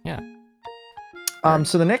 Okay. Yeah.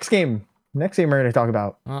 So the next game we're going to talk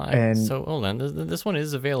about. So hold on, this one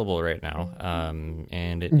is available right now,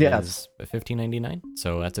 and it Yes. is $15.99.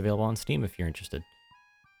 So that's available on Steam if you're interested.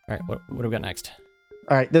 All right, what do we got next?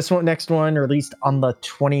 All right, next one released on the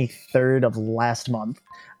 23rd of last month.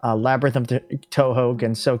 Labyrinth of Toho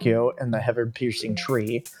Gensokyo and the Heaven-Piercing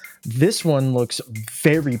Tree. This one looks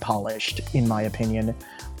very polished, in my opinion.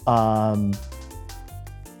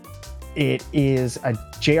 It is a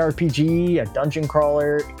JRPG, a dungeon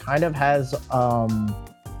crawler. It kind of has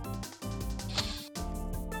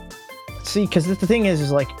see, because the thing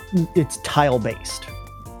is like it's tile based.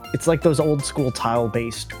 It's like those old school tile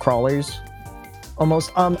based crawlers,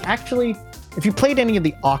 almost. Actually, if you played any of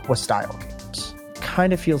the Aqua style games,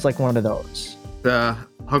 kind of feels like one of those. The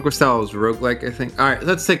Hogwarts style is roguelike, I think. All right,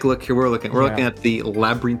 let's take a look here. We're looking at the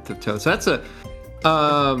Labyrinth of Toho. So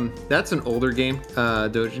that's an older game,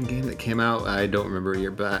 Dojin game that came out. I don't remember a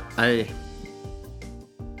year, but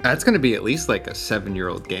that's going to be at least like a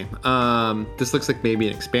 7-year-old game. This looks like maybe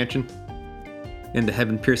an expansion in the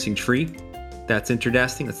Heaven-Piercing Tree. That's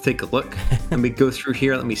interesting. Let's take a look. Let me go through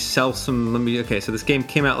here. Okay, so this game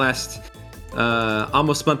came out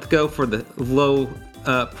almost a month ago for the low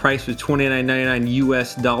price was $29.99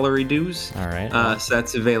 US dollar dues. All right. So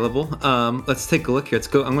that's available. Let's take a look here. Let's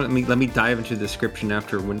go. Let me dive into the description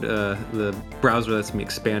after when the browser lets me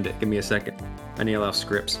expand it. Give me a second. I need to allow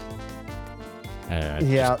scripts.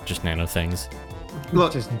 Yeah. Just nano things.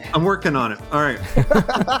 Look, I'm working on it. All right.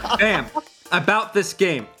 Bam. About this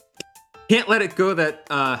game. Can't let it go that.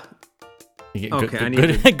 Okay, I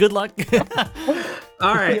need good luck.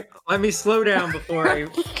 All right. Let me slow down before I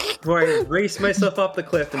race myself off the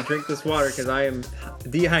cliff and drink this water because I am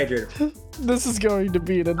dehydrated. This is going to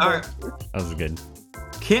be an All right. That was good.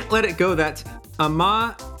 Can't let it go that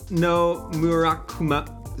Ama no Murakuma.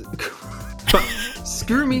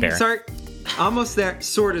 Screw me. Bear. Sorry. Almost there.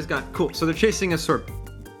 Sword is gone. Cool. So they're chasing a sword.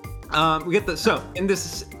 We get in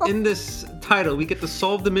this title, we get to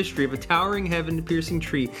solve the mystery of a towering heaven-piercing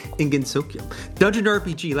tree in Gensokyo. Dungeon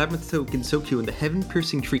RPG Labyrinth of Gensokyo and the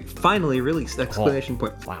Heaven-Piercing Tree finally released! Exclamation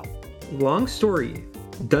point. Wow. Long story.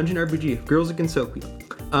 Dungeon RPG. Girls of Gensokyo.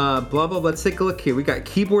 Blah blah blah. Let's take a look here. We got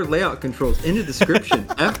keyboard layout controls in the description.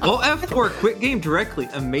 F4. Quit game directly.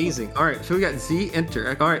 Amazing. All right. So we got Z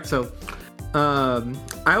enter. All right. So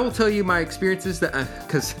I will tell you my experiences that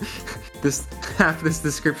because half this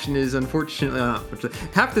description is unfortunately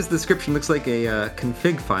half this description looks like a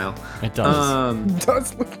config file. It does. It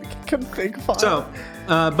does look like a config file. So,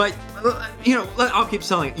 but I'll keep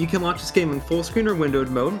selling it. You can launch this game in full screen or windowed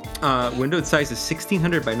mode. Windowed size is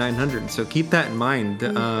 1600 by 900, so keep that in mind.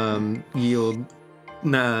 You'll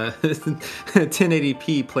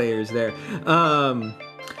 1080p players there.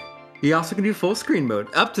 You also can do full screen mode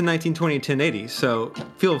up to 1920 1080, so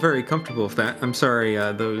feel very comfortable with that. I'm sorry,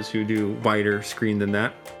 those who do wider screen than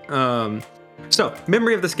that. So,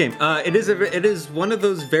 memory of this game. It is one of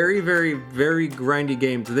those very, very, very grindy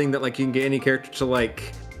games. The thing that like you can get any character to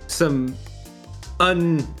like some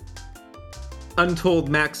untold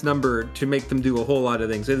max number to make them do a whole lot of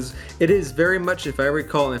things. It is very much, if I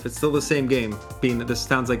recall, and if it's still the same game, being that this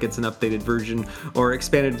sounds like it's an updated version or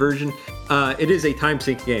expanded version, it is a time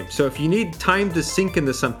sync game. So if you need time to sync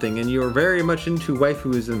into something and you're very much into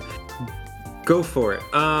waifuism, go for it.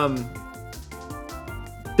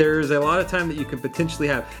 There's a lot of time that you can potentially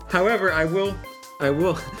have. However, I will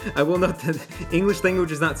note that English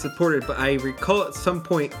language is not supported, but I recall at some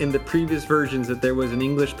point in the previous versions that there was an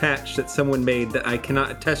English patch that someone made that I cannot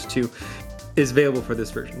attest to is available for this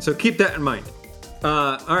version. So keep that in mind.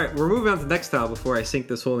 All right, we're moving on to the next tile before I sink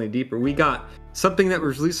this hole any deeper. We got something that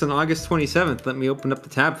was released on August 27th. Let me open up the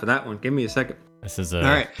tab for that one. Give me a second. This is All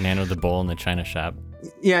right. Nano the Bull in the China shop.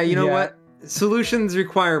 Yeah, you know what? Solutions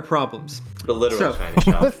require problems. The literal China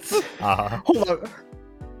shop. Hold on.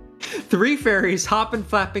 Three fairies hopping,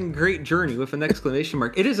 flapping, great journey with an exclamation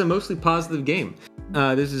mark. It is a mostly positive game.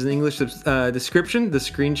 This is an English description. The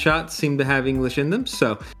screenshots seem to have English in them.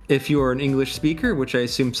 So if you are an English speaker, which I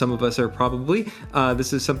assume some of us are probably,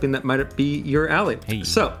 this is something that might be your alley. Hey.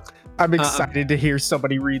 So I'm excited to hear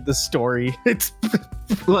somebody read the story. It's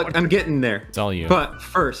look, I'm getting there. It's all you. But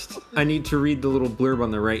first, I need to read the little blurb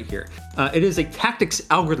on the right here. It is a tactics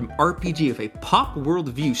algorithm RPG with a pop world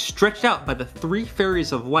view stretched out by the three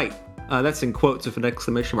fairies of light. That's in quotes with an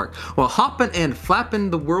exclamation mark. While hopping and flapping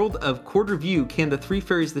the world of quarter view, can the three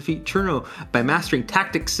fairies defeat Cherno by mastering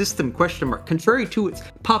tactics system ? Contrary to its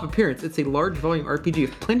pop appearance, it's a large volume RPG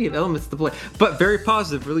with plenty of elements to play, but very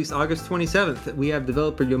positive. Released August 27th. We have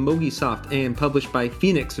developer Yomogi Soft and published by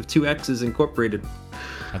Phoenix with 2 X's incorporated.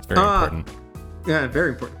 That's very important. Yeah, very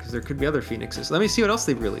important because there could be other Phoenixes. Let me see what else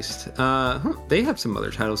they've released. They have some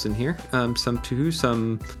other titles in here. Some too,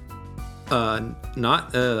 some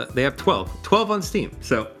not. They have 12 on Steam,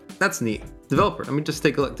 so that's neat. Developer, let me just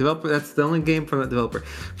take a look. Developer, that's the only game from that developer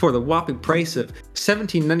for the whopping price of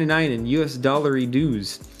 $17.99 in US dollary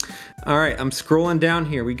dues. All right, I'm scrolling down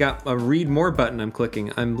here. We got a read more button. I'm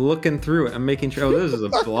clicking. I'm looking through it. I'm making sure. Oh, this is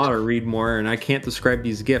a lot of read more, and I can't describe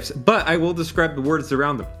these GIFs, but I will describe the words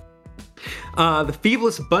around them. The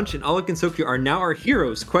feeblest bunch in all of Gensokyo are now our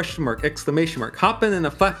heroes, ? Hoppin' and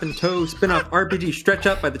a flappin' toe spin-off RPG stretched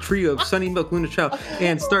out by the trio of Sunny Milk, Luna Child,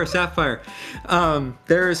 and Star Sapphire.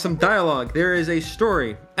 There is some dialogue. There is a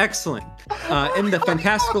story. Excellent. In the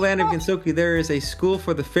fantastical land of Gensokyo, there is a school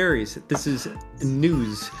for the fairies. This is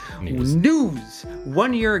news.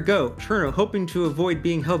 1 year ago, Cherno, hoping to avoid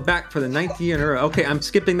being held back for the 9th year in a row. Okay, I'm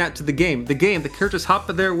skipping that to the game. The characters hop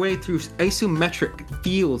their way through isometric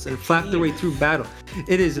fields and flap their way through battle.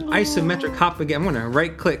 It is an isometric hop again. I'm going to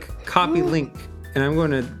right click, copy link, and I'm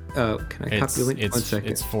going to, can I copy link? 1 second.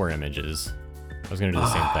 It's 4 images. I was going to do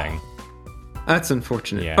the same thing. That's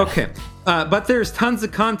unfortunate. Yeah. Okay. But there's tons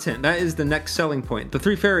of content. That is the next selling point. The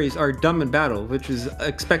three fairies are dumb in battle, which is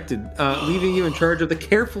expected, leaving you in charge of the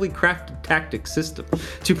carefully crafted tactics system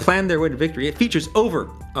to plan their way to victory. It features over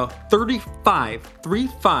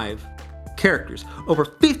 35 characters, over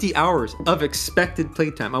 50 hours of expected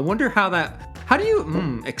playtime. I wonder how do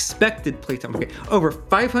you, expected playtime. Okay, over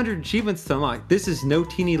 500 achievements to unlock. This is no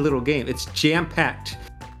teeny little game. It's jam-packed.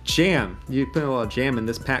 Jam. You put a lot of jam in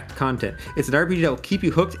this packed content. It's an RPG that will keep you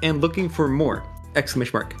hooked and looking for more! !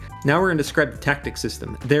 Now we're going to describe the tactics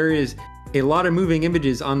system. There is a lot of moving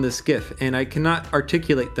images on this GIF, and I cannot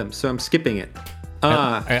articulate them, so I'm skipping it.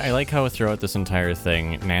 I like how throughout this entire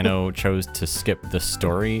thing, Nano chose to skip the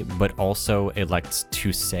story, but also elects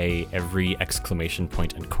to say every exclamation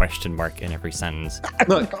point and question mark in every sentence.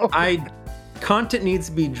 Look, content needs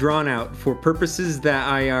to be drawn out for purposes that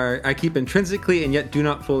I keep intrinsically and yet do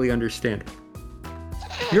not fully understand.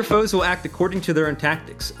 Your foes will act according to their own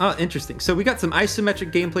tactics. Oh, interesting. So we got some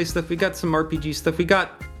isometric gameplay stuff. We got some RPG stuff. We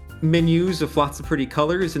got menus with lots of pretty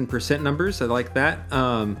colors and percent numbers. I like that.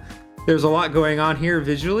 There's a lot going on here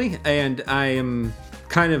visually, and I am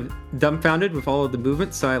kind of dumbfounded with all of the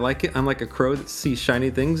movement, so I like it. I'm like a crow that sees shiny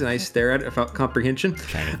things, and I stare at it without comprehension.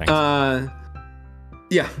 Shiny things.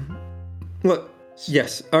 Yeah. Look,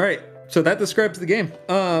 yes. All right. So that describes the game.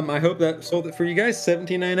 I hope that sold it for you guys.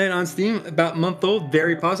 $17.99 on Steam, about a month old,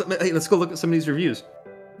 very positive. Hey, let's go look at some of these reviews.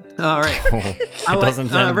 All right. It doesn't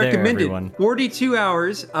end there, recommended. everyone. 42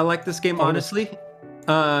 hours. I like this game, honestly.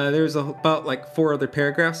 There's about like 4 other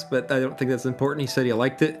paragraphs, but I don't think that's important. He said he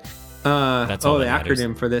liked it. That's all the that matters.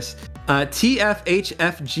 acronym for this.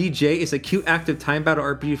 TFHFGJ is a cute, active time battle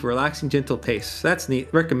RPG with relaxing, gentle pace. That's neat.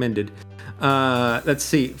 Recommended. Let's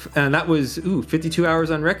see. And that was 52 hours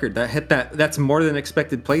on record. That hit that. That's more than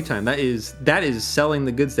expected playtime. That is selling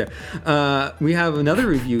the goods there. We have another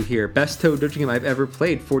review here. Best Toad Dojo game I've ever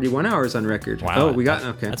played. 41 hours on record. Wow. Oh, we got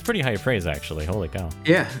okay. That's pretty high praise, actually. Holy cow.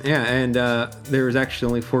 Yeah, and there was actually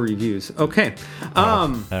only 4 reviews. Okay.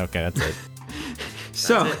 Okay, that's it.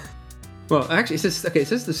 So. Well, actually, it says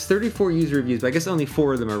there's 34 user reviews, but I guess only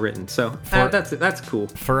 4 of them are written. So that's cool.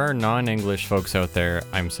 For our non-English folks out there,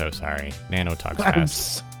 I'm so sorry. Nano talks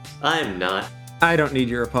fast. I'm not. I don't need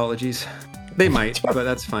your apologies. They might, but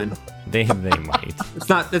that's fine. They might.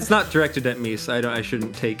 It's not directed at me, so I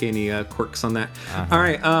shouldn't take any quirks on that. All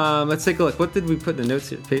right, let's take a look. What did we put in the notes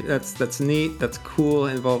here? That's neat. That's cool.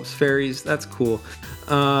 It involves fairies. That's cool.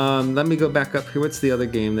 Let me go back up here. What's the other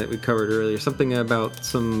game that we covered earlier? Something about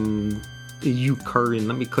some Eucarian.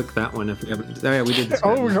 Let me click that one. If we haven't. Oh yeah, we did this.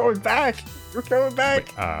 Oh, we're going back. We're going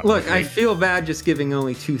back. Look, I feel bad just giving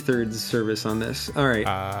only 2/3 service on this. All right.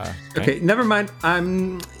 Okay, never mind.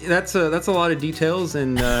 That's a lot of details,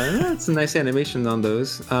 and that's a nice animation on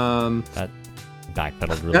those. That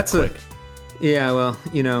backpedaled really quick. Yeah, well,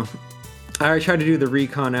 I try to do the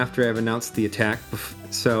recon after I've announced the attack,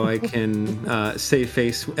 so I can save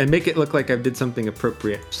face and make it look like I did something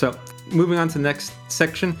appropriate. So, moving on to the next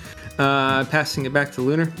section, passing it back to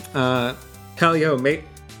Lunar. Calio, mate.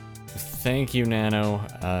 Thank you, Nano.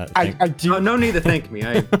 I do. Oh, no need to thank me.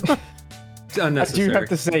 It's unnecessary. I do have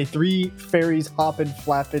to say, 3 fairies hopping,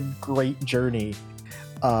 flapping, great journey.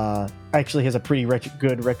 Actually has a pretty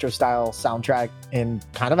good retro style soundtrack and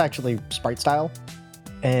kind of actually sprite style.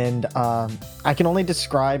 And I can only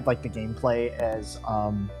describe like the gameplay as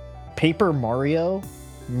Paper Mario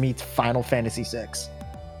meets Final Fantasy VI.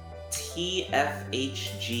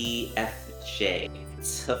 TFHGFJ.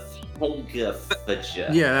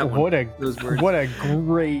 Yeah, that one. What a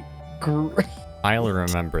great I'll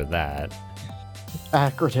remember that.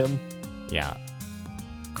 acronym. Yeah.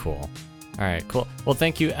 Cool. All right, cool. Well,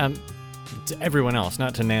 thank you to everyone else,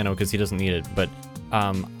 not to Nano because he doesn't need it, but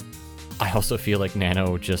I also feel like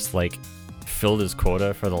Nano just like filled his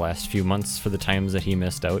quota for the last few months for the times that he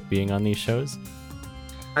missed out being on these shows.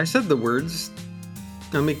 I said the words.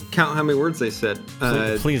 Let me count how many words they said.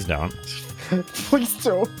 Please don't. Please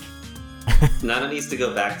don't. Nana needs to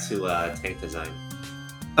go back to tank design.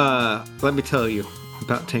 Let me tell you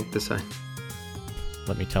about tank design.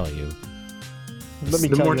 Let me tell you. Let me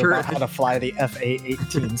tell you about how to fly the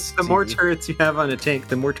FA-18s. The more turrets you have on a tank,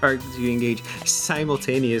 the more targets you engage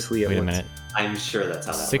simultaneously at Wait a once. minute. I'm sure that's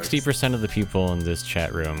how that 60% of the people in this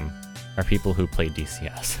chat room are people who play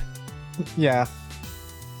DCS. Yeah.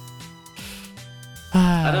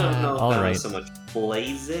 I don't know if All Nana right. so much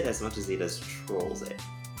plays it as much as he does trolls it.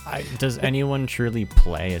 Does anyone truly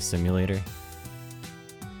play a simulator?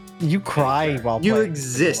 You cry while You playing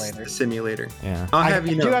exist, the simulator. Yeah. I'll I have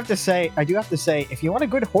you do know. have to say, if you want a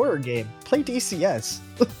good horror game, play DCS.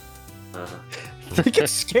 They get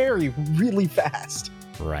scary really fast.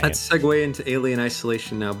 Right. Let's segue into Alien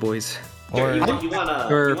Isolation now, boys. Or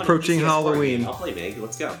We're approaching Halloween. I'll play Meg.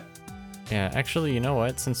 Let's go. yeah, actually, you know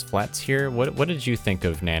what? Since Flat's here, what did you think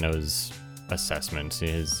of Nano's assessment?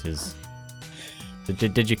 Did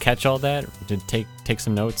you catch all that? Did take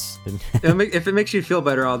some notes? If it makes you feel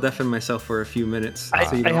better, I'll deafen myself for a few minutes. I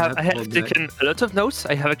so you don't have to hold back. taken a lot of notes.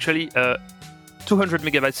 I have actually 200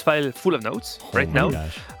 megabytes file full of notes right Oh my now.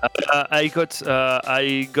 gosh. I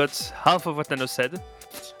got half of what Nano said.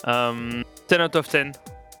 10 out of 10.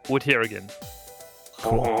 Would hear again.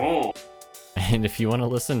 Cool. And if you want to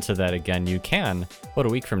listen to that again, you can. About a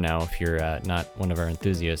week from now, if you're not one of our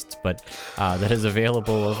enthusiasts. But that is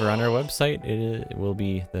available over on our website. It will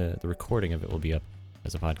be the recording of it will be up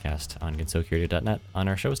as a podcast on gensokiradio.net on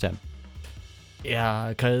our shows tab. Yeah,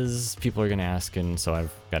 because people are gonna ask, and so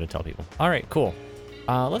I've got to tell people. All right, cool.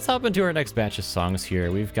 Let's hop into our next batch of songs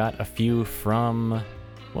here. We've got a few from,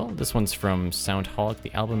 well, this one's from Soundholic,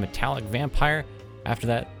 the album Metallic Vampire. After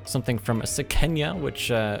that, something from Sakenya,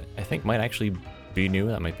 which I think might actually be new.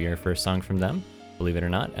 That might be our first song from them, believe it or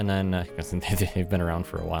not. And then, because they've been around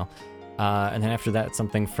for a while. And then after that,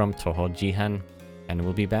 something from Toho Jihen. And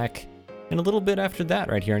we'll be back in a little bit after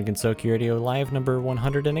that, right here on Gensoki Radio Live number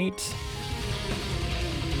 108.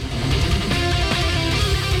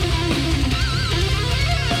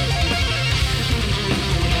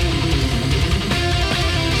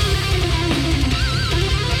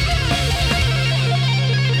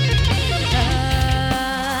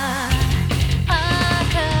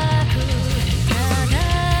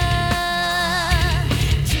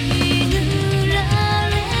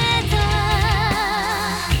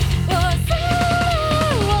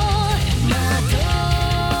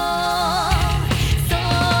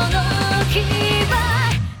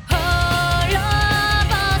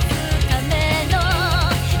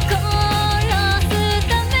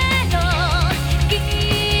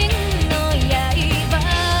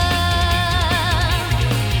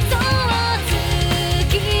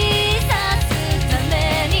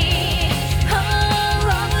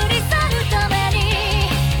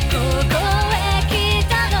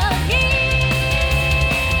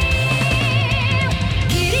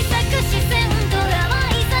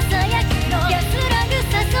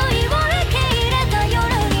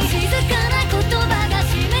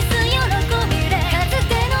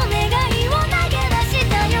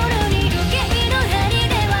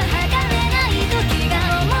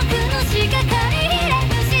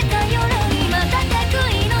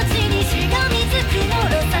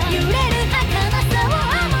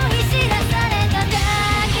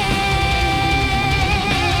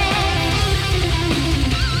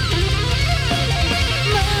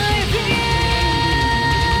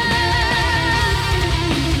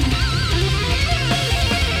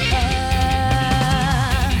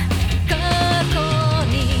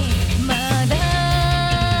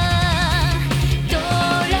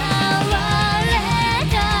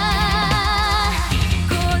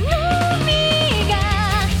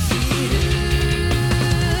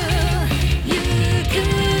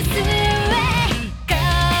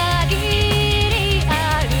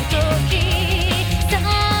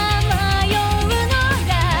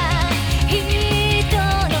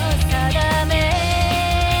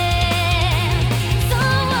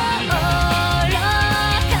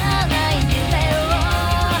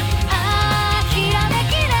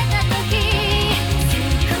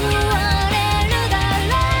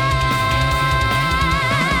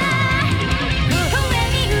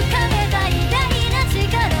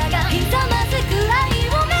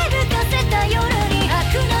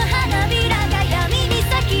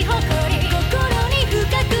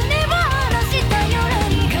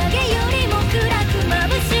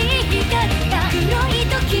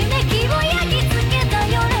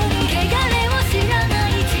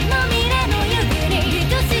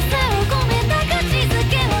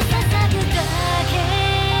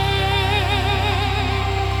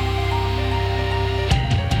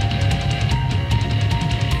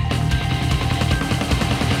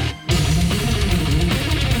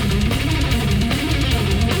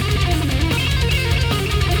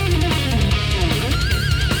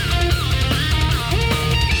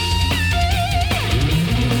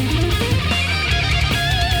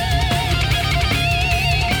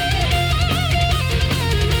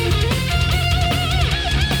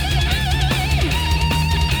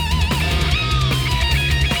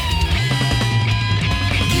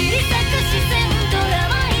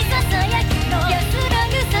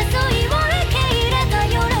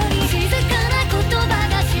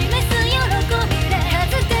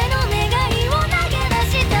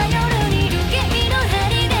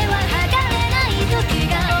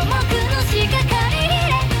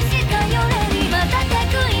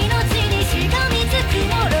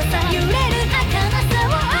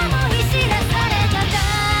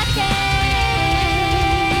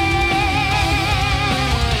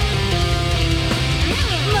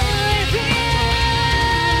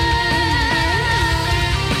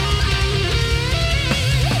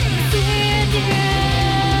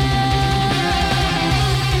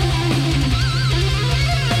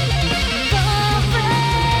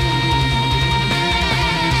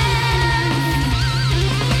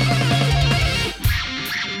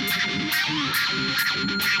 闇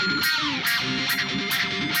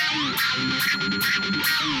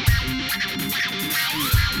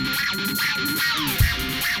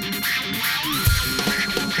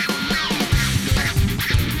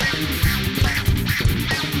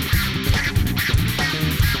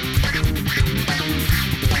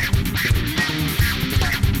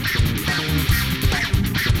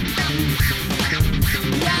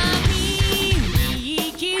に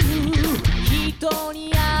生きる人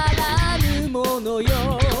にあらぬもの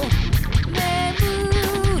よ眠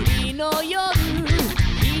りの夜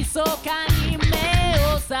密かに目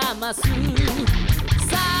を覚ますさ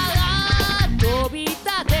あ飛び立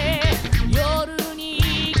て夜に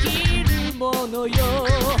生きるものよ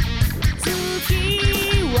月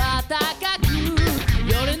は高く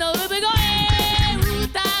夜の産声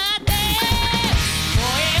歌って声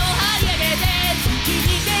を張り上げて月に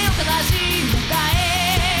手をかざし歌え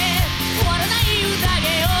終わらない宴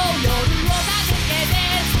を夜を駆け抜けて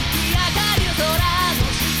月明かりの空の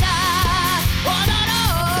下踊ろ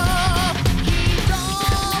う人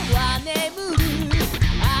は眠る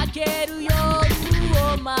明ける夜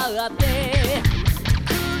を待って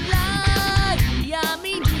暗い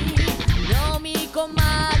闇に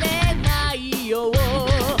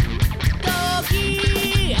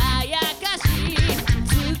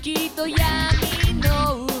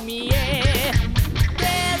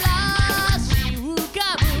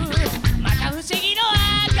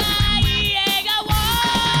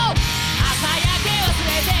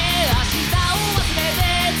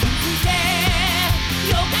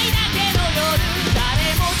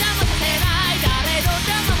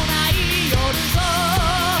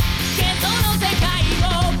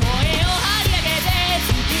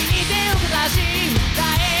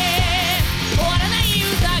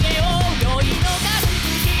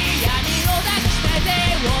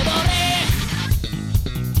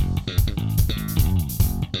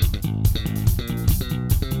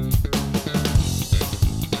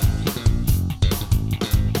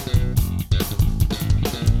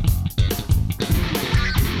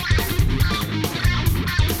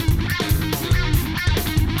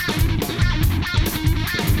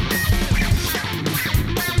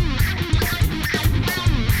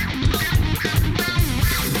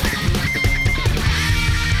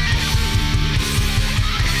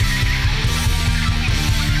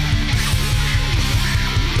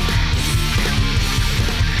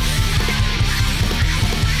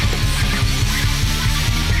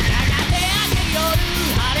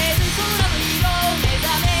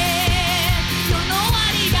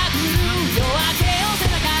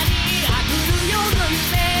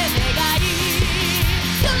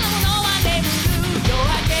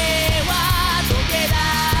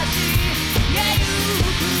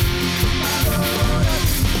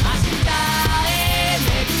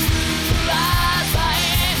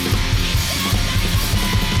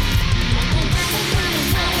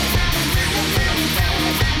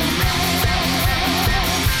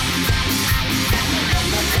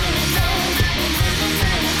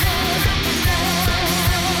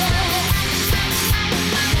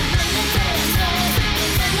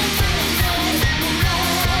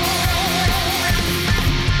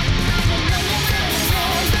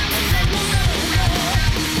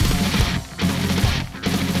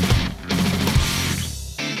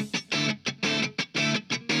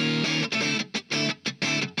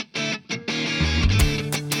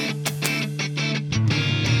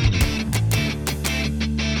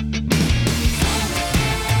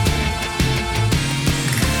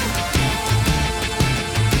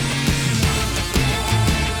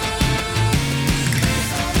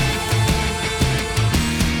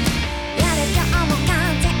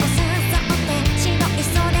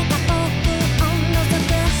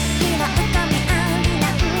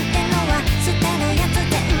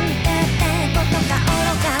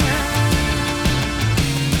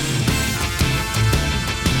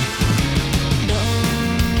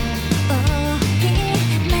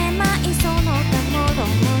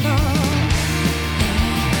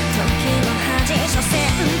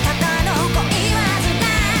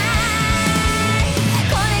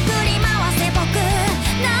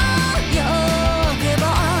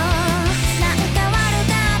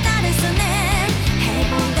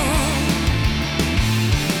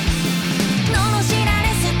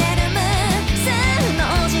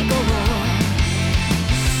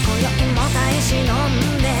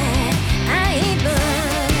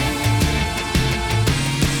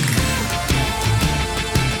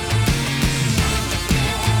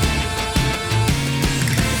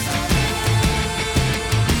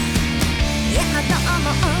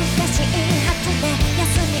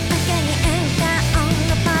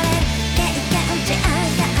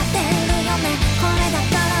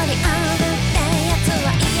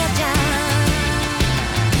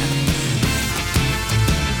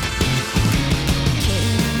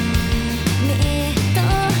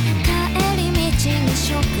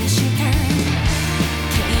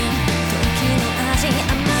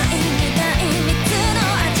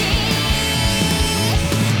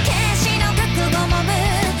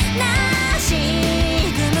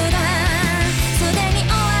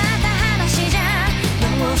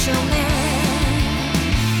しょうね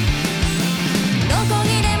どこに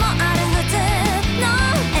でもある普通の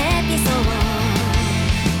エピソード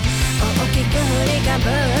大きく振りかぶっ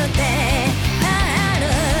てある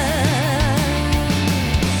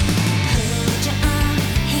不純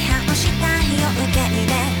批判した日を受け入れ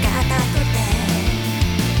がたくて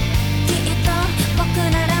きっと僕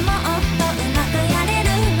ならもっとうまくやれる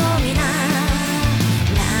のにな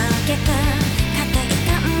嘆く家庭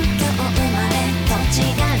環境生まれ土地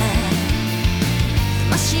がる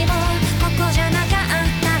もしもここじゃなかっ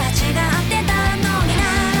たら違ってたのにな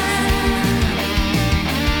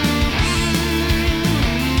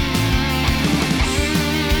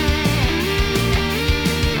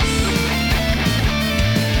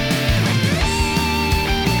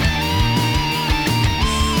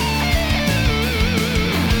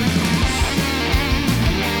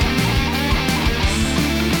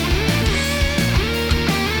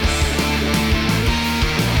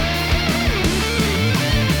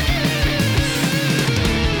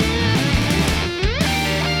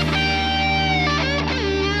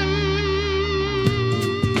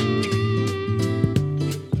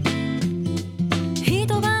一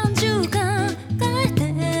晩中考えて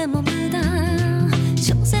も無駄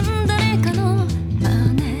所詮誰かの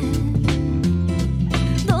真似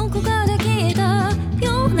どこかで聞いた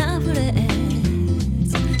ようなフレー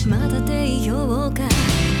ズまた定評価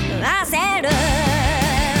焦る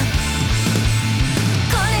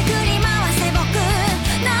これ振り回せ僕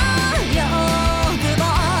の欲望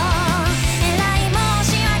えらい申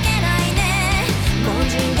し訳ないね凡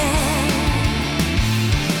人で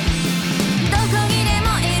どこにでも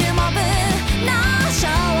いるモブの象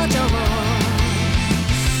徴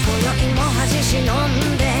今宵も恥忍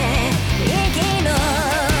んで生きる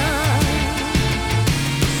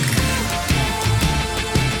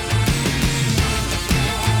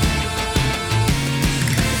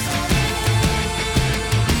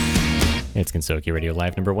It's Gensoki Radio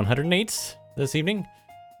Live number 108 this evening.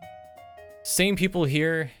 Same people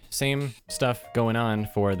here, same stuff going on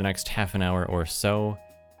for the next half an hour or so.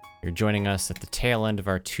 You're joining us at the tail end of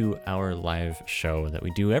our 2-hour live show that we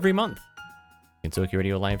do every month. Gensoki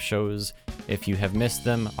Radio Live shows, if you have missed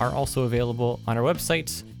them, are also available on our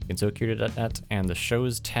website, gensoki.net, and the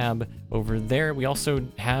shows tab over there. We also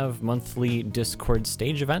have monthly Discord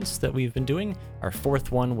stage events that we've been doing. Our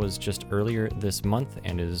fourth one was just earlier this month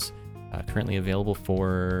and is currently available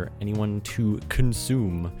for anyone to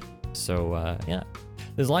consume. So, yeah.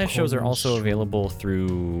 These live shows are also available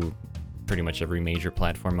through pretty much every major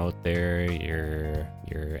platform out there. Your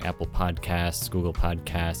Apple Podcasts, Google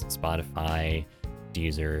Podcasts, Spotify,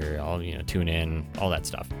 Deezer, all TuneIn, all that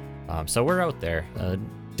stuff. So we're out there.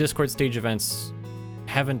 Discord stage events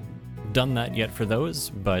haven't done that yet for those,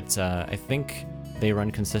 but I think they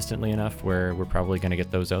run consistently enough where we're probably going to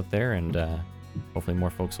get those out there, and hopefully more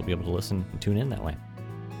folks will be able to listen and tune in that way.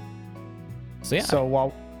 So yeah. So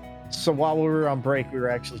while we were on break, we were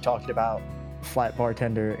actually talking about Flat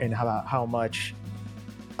Bartender and how much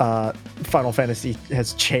Final Fantasy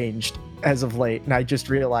has changed as of late, and I just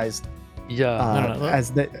realized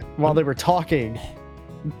while they were talking,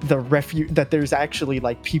 that there's actually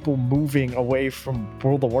like people moving away from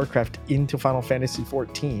World of Warcraft into Final Fantasy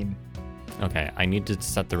 14. Okay, I need to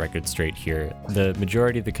set the record straight here. The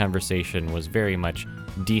majority of the conversation was very much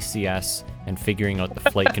DCS and figuring out the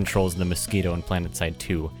flight controls in the Mosquito in PlanetSide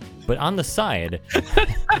 2. But on the side...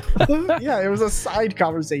 Yeah, it was a side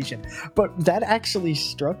conversation. But that actually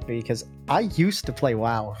struck me because I used to play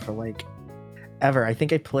WoW for like ever. I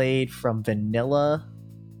think I played from vanilla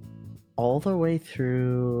all the way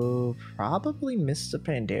through probably Mists of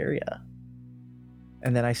Pandaria.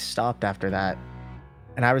 And then I stopped after that.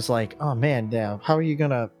 And I was like, oh man, now how are you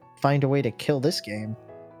gonna find a way to kill this game?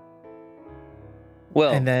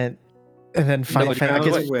 Well, and then Final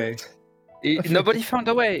Fantasy. Nobody found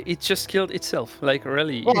a way. It just killed itself. Like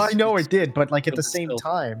really. Well, I know it did, but like at the same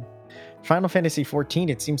time, Final Fantasy 14,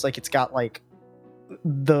 it seems like it's got like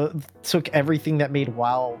took everything that made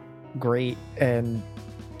WoW great and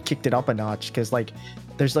kicked it up a notch because like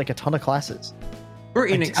there's like a ton of classes. Or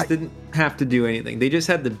Enix didn't have to do anything. They just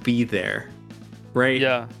had to be there. Right?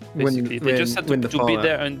 Yeah, basically. They just had to be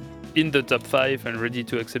there and in the top 5 and ready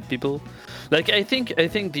to accept people. Like I think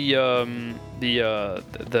the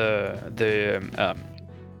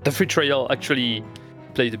free trial actually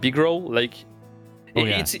played a big role. Like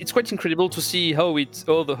it's quite incredible to see how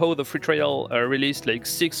the free trial released like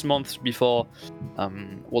 6 months before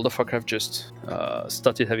World of Warcraft just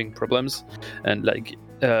started having problems, and like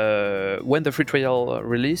when the free trial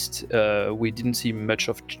released, we didn't see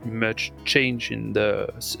much change in the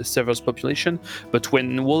server's population. But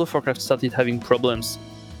when World of Warcraft started having problems,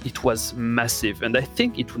 it was massive, and I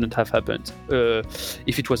think it wouldn't have happened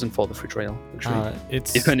if it wasn't for the free trial. Actually,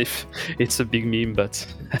 even if it's a big meme, but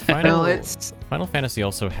Final Fantasy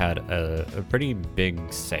also had a pretty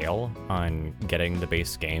big sale on getting the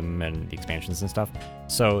base game and the expansions and stuff,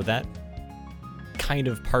 so that kind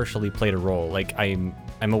of partially played a role. Like I'm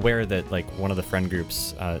aware that like one of the friend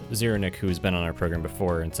groups, Zeronik, who's been on our program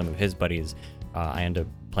before, and some of his buddies, I end up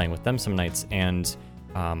playing with them some nights, and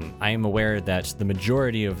I am aware that the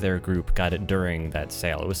majority of their group got it during that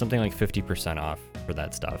sale. It was something like 50% off for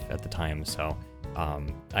that stuff at the time, so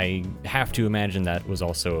I have to imagine that was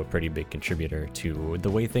also a pretty big contributor to the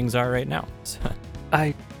way things are right now.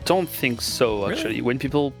 I don't think so, actually. Really? When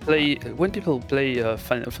people play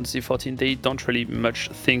Final Fantasy XIV, they don't really much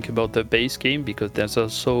think about the base game because there's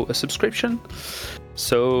also a subscription.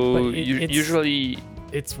 So usually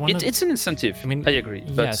it's an incentive. I mean, I agree.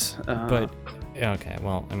 Yes, but okay.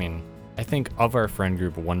 Well, I mean, I think of our friend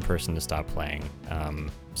group, one person to stop playing.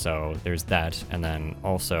 So there's that, and then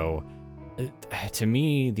also, to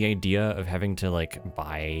me, the idea of having to like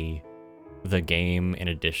buy the game in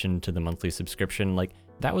addition to the monthly subscription, like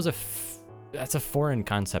that was that's a foreign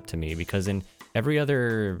concept to me, because in every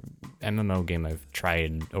other MMO game I've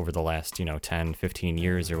tried over the last 10 15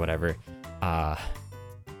 years or whatever,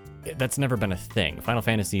 that's never been a thing. Final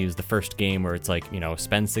Fantasy is the first game where it's like,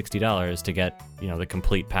 spend $60 to get the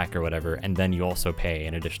complete pack or whatever, and then you also pay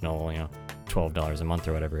an additional $12 a month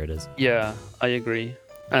or whatever it is. Yeah, I agree.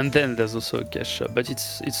 And then there's also a cash shop, but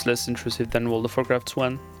it's less intrusive than World of Warcraft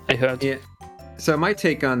 1, I heard. Yeah. So my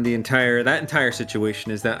take on that entire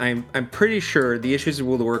situation is that I'm pretty sure the issues of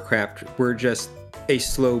World of Warcraft were just a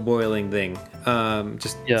slow boiling thing.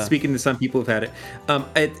 Speaking to some people who've had it.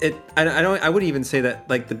 I wouldn't even say that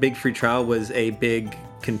like the big free trial was a big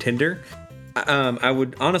contender. I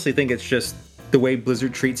would honestly think it's just the way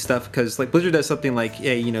Blizzard treats stuff, because like Blizzard does something like,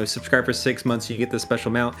 subscribe for 6 months, you get this special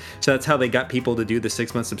amount. So that's how they got people to do the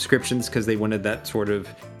 6-month subscriptions, because they wanted that sort of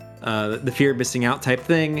the fear of missing out type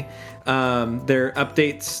thing. Their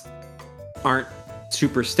updates aren't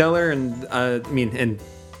super stellar, and and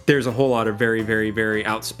there's a whole lot of very, very, very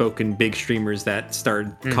outspoken big streamers that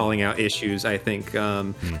started calling out issues. I think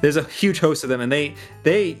there's a huge host of them, and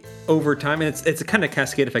they over time, and it's a kind of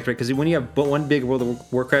cascade effect, right? Because when you have one big World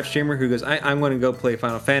of Warcraft streamer who goes, I'm going to go play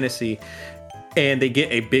Final Fantasy, and they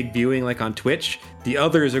get a big viewing like on Twitch, the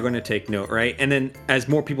others are going to take note, right? And then as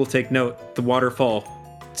more people take note, the waterfall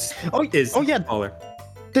is smaller.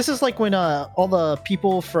 This is like when all the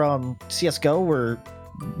people from CSGO were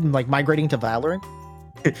like migrating to Valorant.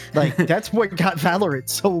 Like that's what got Valorant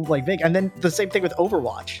so like big. And then the same thing with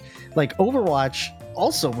Overwatch. Like Overwatch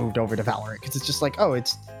also moved over to Valorant because it's just like,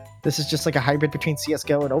 this is just like a hybrid between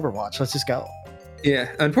CSGO and Overwatch. Let's just go.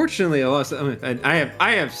 Yeah, unfortunately,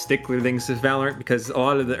 I have stickler things to Valorant, because a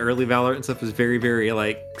lot of the early Valorant stuff was very, very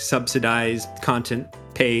like subsidized content,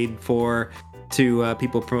 paid for to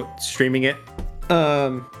people streaming it.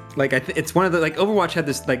 It's one of the like Overwatch had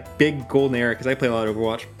this like big golden era, because I play a lot of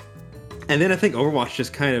Overwatch. And then I think Overwatch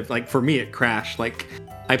just kind of like, for me, it crashed. Like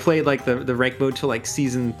I played like the rank mode till like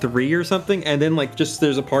season 3 or something, and then like just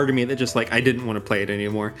there's a part of me that just like I didn't want to play it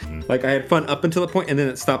anymore. Like I had fun up until a point, and then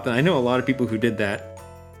it stopped. And I know a lot of people who did that.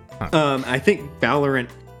 I think Valorant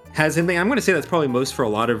has something. I'm going to say that's probably most for a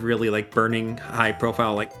lot of really like burning high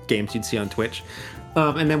profile like games you'd see on Twitch.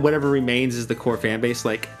 And then whatever remains is the core fan base.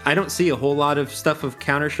 Like, I don't see a whole lot of stuff of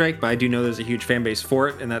Counter-Strike, but I do know there's a huge fan base for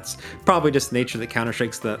it, and that's probably just the nature that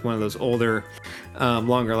Counter-Strike's one of those older,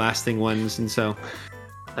 longer-lasting ones, and so...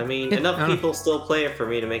 I mean, enough people still play it for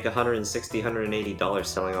me to make $160, $180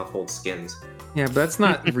 selling off old skins. Yeah, but that's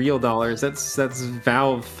not real dollars. That's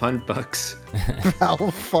Valve fun bucks.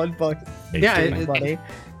 Valve fun bucks. Yeah,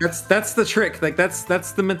 that's the trick. Like that's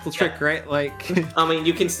the mental trick, right? Like, I mean,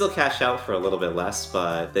 you can still cash out for a little bit less,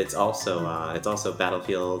 but it's also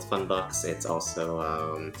Battlefield fun bucks. It's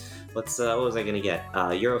also what was I gonna get?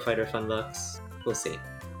 Eurofighter fun bucks. We'll see.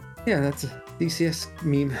 Yeah, that's a DCS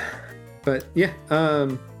meme. But yeah,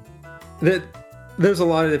 there's a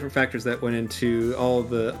lot of different factors that went into all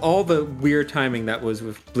the weird timing that was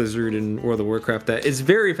with Blizzard and World of Warcraft. That is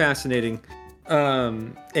very fascinating,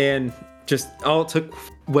 and just all it took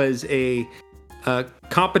was a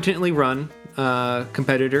competently run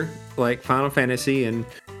competitor like Final Fantasy, and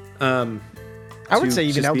I would say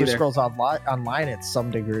even Elder Scrolls Online at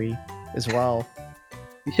some degree as well.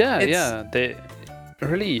 Yeah, they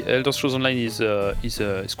really Elder Scrolls Online is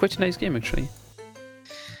quite a nice game actually.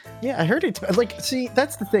 Yeah, I heard it's like, see,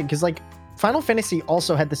 that's the thing, because like Final Fantasy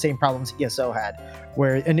also had the same problems ESO had,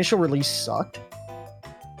 where initial release sucked,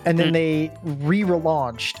 and then they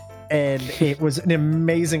re-relaunched, and it was an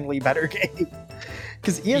amazingly better game.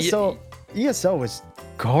 Because ESO was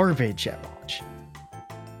garbage at launch.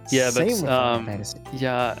 Yeah, Same with but Final Fantasy.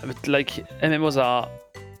 yeah, but like MMOs are,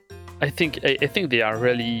 I think they are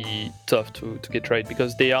really tough to get right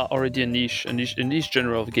because they are already a niche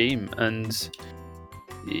genre of game, and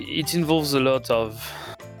it involves a lot of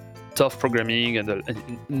tough programming and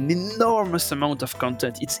an enormous amount of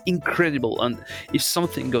content. It's incredible, and if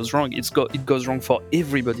something goes wrong, it goes wrong for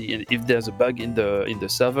everybody. And if there's a bug in the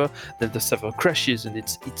server, then the server crashes, and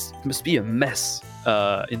it must be a mess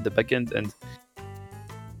in the backend. And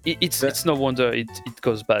it's no wonder it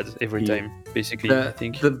goes bad every time. Basically, I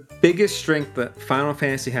think the biggest strength that Final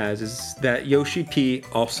Fantasy has is that Yoshi P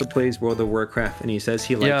also plays World of Warcraft, and he says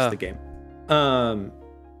he likes the game.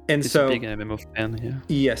 And he's so a big MMO fan. Yeah.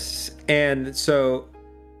 Yes, and so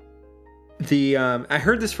the I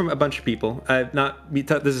heard this from a bunch of people.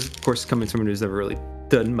 This is of course coming from someone who's never really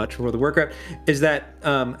done much World of Warcraft. Is that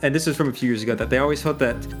and this is from a few years ago, that they always felt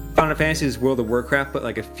that Final Fantasy is World of Warcraft, but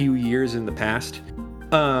like a few years in the past,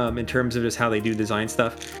 in terms of just how they do design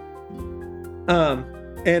stuff.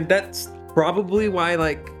 And that's probably why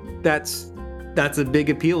that's a big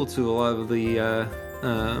appeal to a lot of the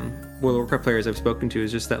World of Warcraft players I've spoken to,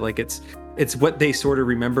 is just that it's what they sort of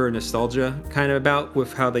remember nostalgia kind of about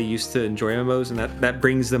with how they used to enjoy MMOs, and that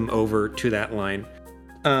brings them over to that line.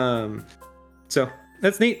 So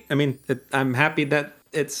that's neat. I mean, I'm happy that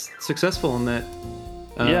it's successful and that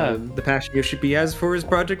the passion Yoshi P has for his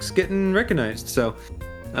project's getting recognized. So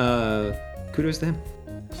kudos to him.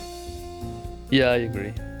 Yeah, I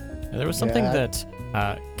agree. There was something that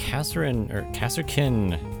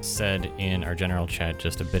Kasserkin said in our general chat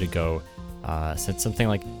just a bit ago. Said something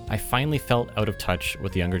like, I finally felt out of touch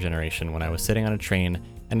with the younger generation when I was sitting on a train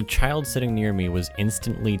and a child sitting near me was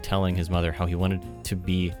instantly telling his mother how he wanted to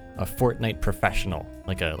be a Fortnite professional,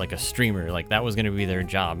 like a streamer, like that was going to be their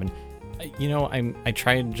job. And I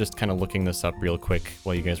tried just kind of looking this up real quick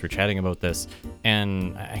while you guys were chatting about this,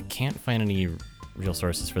 and I can't find any real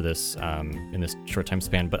sources for this in this short time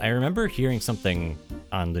span, but I remember hearing something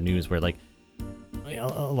on the news where like a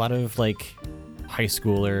lot of like high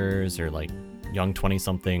schoolers or like young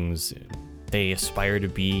 20-somethings, they aspire to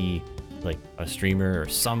be like a streamer or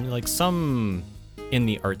some in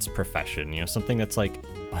the arts profession, something that's like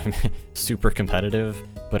super competitive,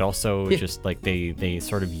 but also just like they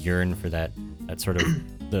sort of yearn for that sort of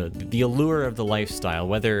the allure of the lifestyle,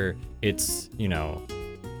 whether it's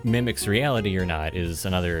mimics reality or not is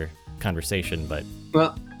another conversation. But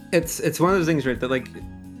well, it's one of those things, right, that like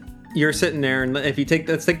you're sitting there, and if you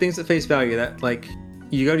let's take things at face value, that like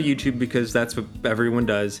you go to YouTube because that's what everyone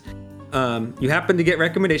does. You happen to get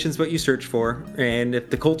recommendations what you search for, and if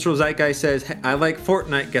the cultural zeitgeist says, hey, I like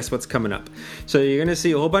Fortnite, guess what's coming up? So you're gonna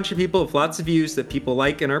see a whole bunch of people with lots of views that people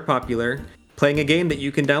like and are popular, playing a game that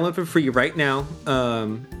you can download for free right now.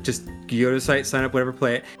 Just you go to the site, sign up, whatever,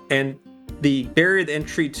 play it, and the barrier to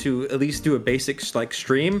entry to at least do a basic like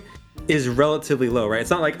stream is relatively low, right? It's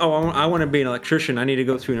not like, oh, I want to be an electrician, I need to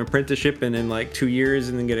go through an apprenticeship and in like 2 years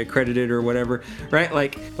and then get accredited or whatever, right?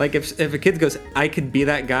 Like if a kid goes, I could be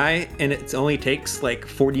that guy, and it only takes like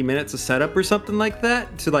 40 minutes of setup or something like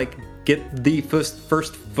that to like get the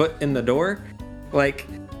first foot in the door, like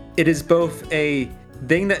it is both a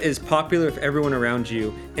thing that is popular with everyone around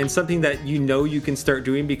you and something that you can start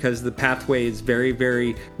doing because the pathway is very,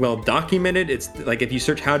 very well documented. It's like if you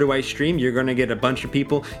search how do I stream, you're going to get a bunch of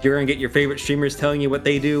people, you're going to get your favorite streamers telling you what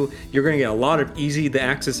they do, you're going to get a lot of easy to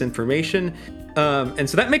access information, and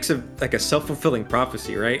so that makes a self-fulfilling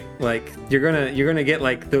prophecy, right? Like you're gonna get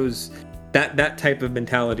like those that type of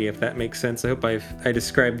mentality, if that makes sense. I hope I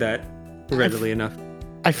described that readily enough.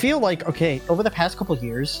 I feel like, okay, over the past couple of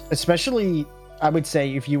years, especially I would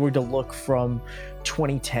say if you were to look from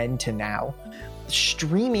 2010 to now,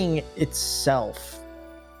 streaming itself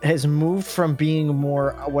has moved from being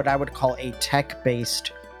more what I would call a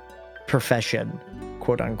tech-based profession,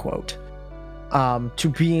 quote unquote, to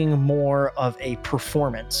being more of a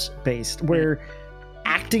performance-based, where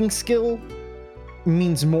acting skill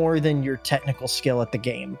means more than your technical skill at the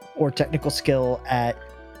game or technical skill at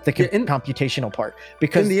the computational part,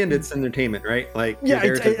 because in the end it's entertainment, right? Like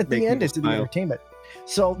at the end it's the entertainment.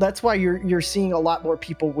 So that's why you're seeing a lot more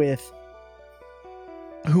people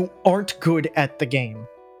who aren't good at the game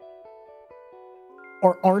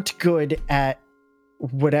or aren't good at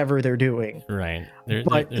whatever they're doing, right?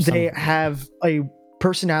 But they have a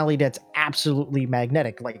personality that's absolutely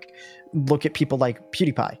magnetic. Like look at people like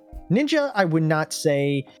PewDiePie. Ninja, I would not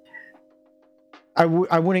say I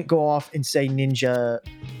wouldn't go off and say Ninja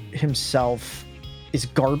himself is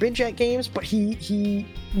garbage at games, but he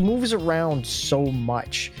moves around so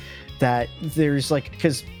much that there's like,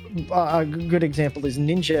 because a good example is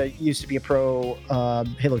Ninja used to be a pro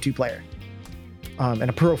Halo 2 player and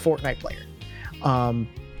a pro Fortnite player.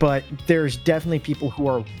 But there's definitely people who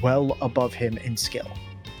are well above him in skill.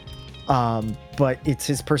 But it's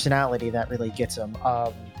his personality that really gets him.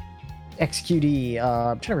 XQD,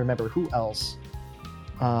 I'm trying to remember who else.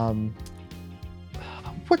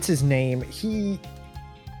 What's his name?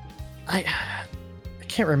 I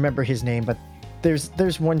can't remember his name, but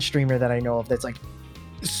there's one streamer that I know of that's like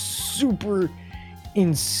super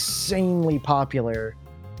insanely popular,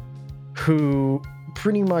 who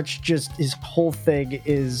pretty much just his whole thing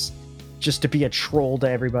is just to be a troll to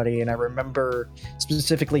everybody. And I remember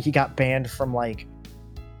specifically he got banned from like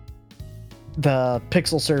the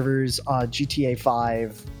Pixel servers on GTA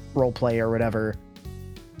 5 roleplay or whatever.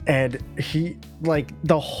 And he like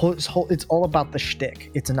the whole it's all about the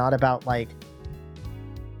shtick. It's not about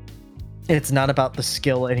the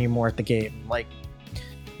skill anymore at the game. Like,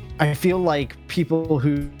 I feel like people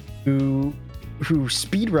who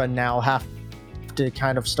speedrun now have to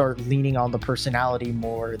kind of start leaning on the personality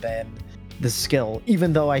more than the skill,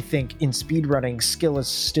 even though I think in speedrunning, skill is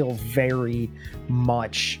still very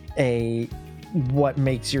much what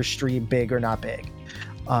makes your stream big or not big.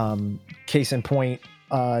 Case in point,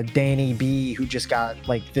 Danny B, who just got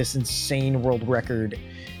like this insane world record,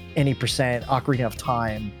 any percent Ocarina of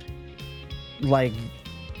Time. Like,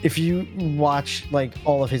 if you watch like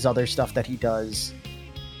all of his other stuff that he does,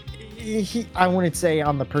 I wouldn't say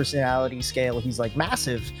on the personality scale he's like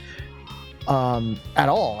massive at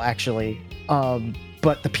all, actually.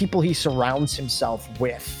 But the people he surrounds himself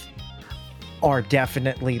with are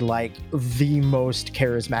definitely like the most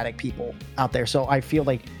charismatic people out there. So I feel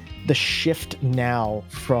like the shift now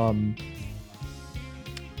from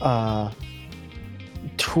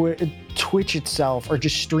Twitch itself, or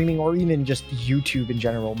just streaming, or even just YouTube in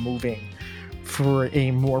general, moving for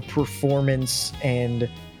a more performance and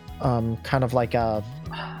kind of like a...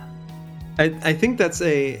 I think that's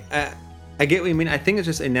I get what you mean. I think it's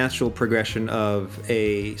just a natural progression of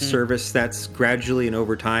a service that's gradually and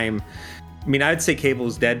over time. I mean, I'd say cable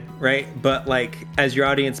is dead, right? But like, as your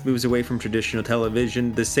audience moves away from traditional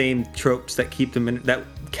television, the same tropes that that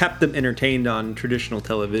kept them entertained on traditional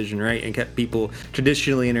television, right, and kept people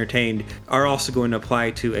traditionally entertained, are also going to apply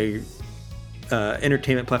to a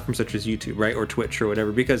entertainment platform such as YouTube, right, or Twitch or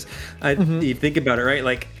whatever. Because you think about it, right,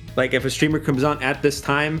 like if a streamer comes on at this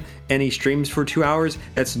time and he streams for 2 hours,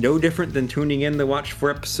 that's no different than tuning in to watch 4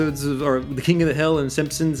 episodes of or The King of the Hill and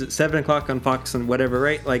Simpsons at 7 o'clock on Fox and whatever,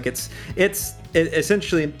 right? Like it's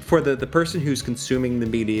essentially for the person who's consuming the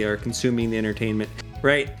media or consuming the entertainment,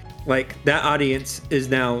 right? Like, that audience is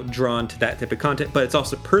now drawn to that type of content, but it's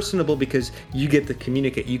also personable because you get to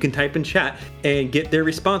communicate. You can type in chat and get their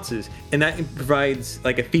responses, and that provides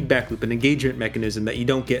like a feedback loop, an engagement mechanism that you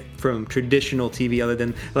don't get from traditional TV, other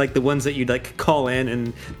than like the ones that you'd like call in,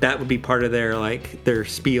 and that would be part of their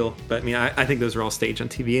spiel. But I mean, I think those are all staged on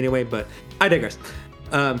TV anyway, but I digress.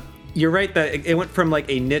 You're right that it went from like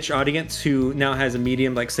a niche audience who now has a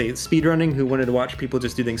medium, like say speedrunning, who wanted to watch people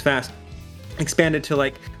just do things fast, expanded to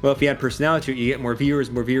like, well, if you add personality, you get more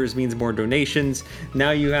viewers means more donations.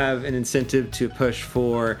 Now you have an incentive to push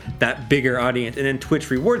for that bigger audience, and then Twitch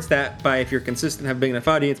rewards that by, if you're consistent, have a big enough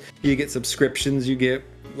audience, you get subscriptions, you get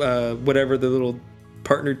whatever the little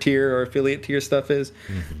partner tier or affiliate tier stuff is.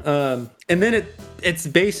 And then it's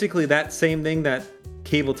basically that same thing that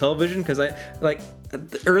cable television, because I like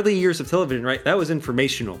the early years of television, right? That was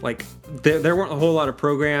informational. Like there weren't a whole lot of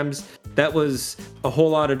programs. That was a whole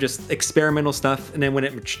lot of just experimental stuff. And then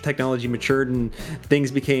when technology matured and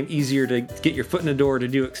things became easier to get your foot in the door to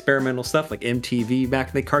do experimental stuff, like MTV back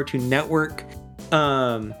in the Cartoon Network,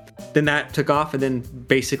 then that took off. And then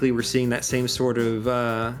basically we're seeing that same sort of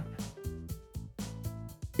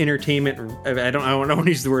entertainment. I don't want to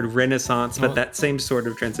use the word renaissance, but that same sort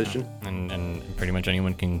of transition. And pretty much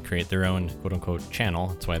anyone can create their own quote unquote channel.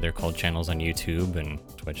 That's why they're called channels on YouTube and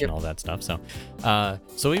Twitch and all that stuff. So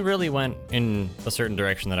we really went in a certain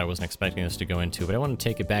direction that I wasn't expecting us to go into, but I want to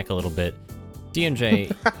take it back a little bit. D&J,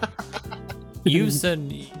 you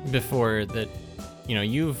said before that, you know,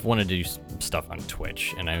 you've wanted to do stuff on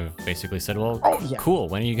Twitch, and I've basically said, well, cool,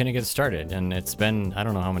 when are you going to get started? And it's been, I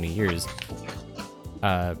don't know how many years.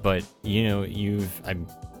 But you know, I'm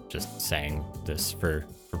just saying this for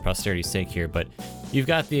posterity's sake here, but you've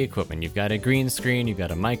got the equipment, you've got a green screen, you've got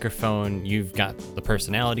a microphone, you've got the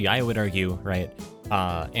personality, I would argue, right?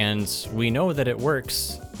 And we know that it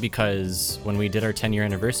works because when we did our 10-year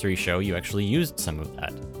anniversary show, you actually used some of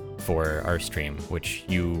that for our stream, which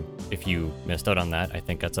if you missed out on that, I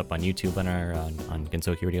think that's up on YouTube on our on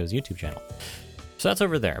Gensoki Radio's YouTube channel. So that's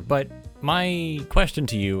over there. But my question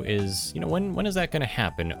to you is, when is that going to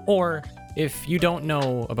happen? Or if you don't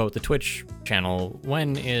know about the Twitch channel,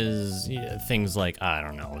 when is things like, I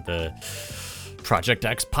don't know, the Project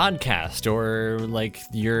X podcast, or like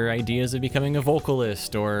your ideas of becoming a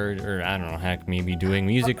vocalist, or I don't know, heck, maybe doing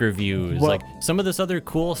music reviews, like some of this other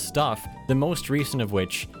cool stuff, the most recent of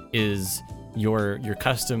which is your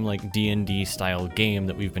custom like D&D style game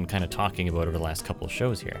that we've been kind of talking about over the last couple of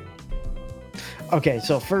shows here. Okay,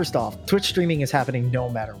 so first off, Twitch streaming is happening no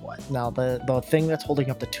matter what. Now, the thing that's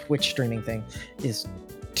holding up the Twitch streaming thing is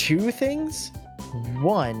two things.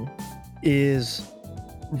 One is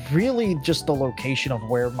really just the location of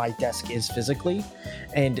where my desk is physically,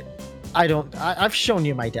 and I've shown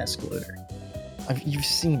you my desk, Lunar. You've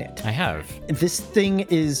seen it. I have. This thing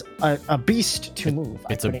is a beast to move.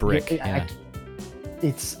 It's a brick.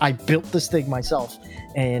 I built this thing myself,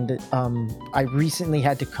 and I recently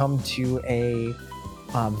had to come to a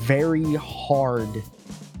very hard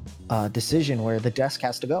decision where the desk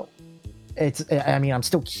has to go. I'm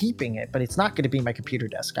still keeping it, but it's not going to be my computer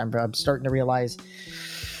desk. I'm starting to realize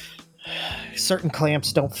certain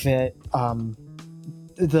clamps don't fit. My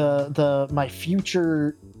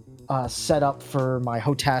future setup for my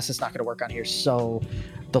HOTAS is not going to work on here, so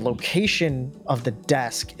the location of the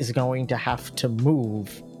desk is going to have to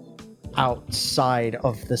move outside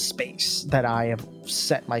of the space that I have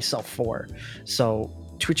set myself for. So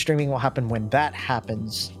Twitch streaming will happen when that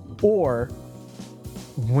happens, or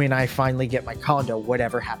when I finally get my condo,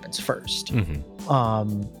 whatever happens first.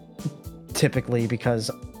 Typically, because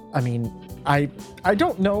I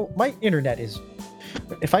don't know, my internet is,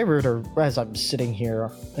 if I were to, as I'm sitting here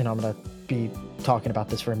and I'm gonna be talking about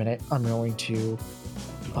this for a minute, I'm going to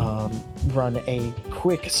run a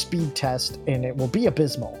quick speed test, and it will be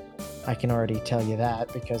abysmal. I can already tell you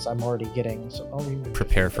that, because I'm already getting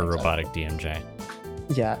prepare for robotic DMJ.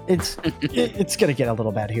 Yeah, it's gonna get a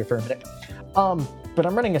little bad here for a minute. But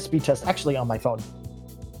I'm running a speed test actually on my phone,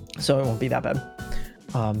 so it won't be that bad.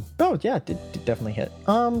 It did definitely hit.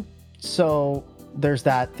 So there's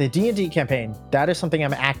that. The D&D campaign, that is something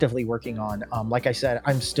I'm actively working on. Like I said,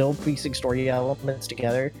 I'm still piecing story elements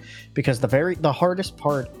together, because the hardest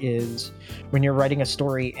part is when you're writing a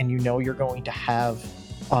story and you're going to have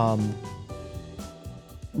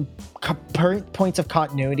points of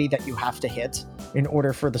continuity that you have to hit in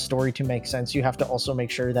order for the story to make sense. You have to also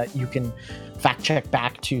make sure that you can fact check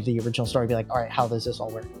back to the original story, be like, all right, how does this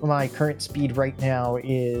all work? My current speed right now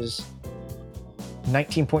is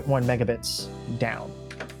 19.1 megabits down.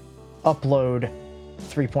 Upload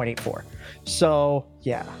 3.84. So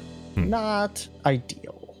yeah, not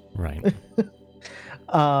ideal. Right.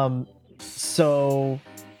 So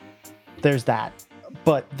there's that.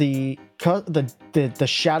 But the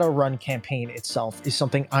Shadowrun campaign itself is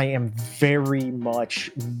something I am very much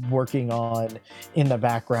working on in the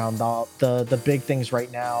background. The big things right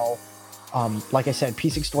now, like I said,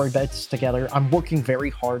 piecing story bits together. I'm working very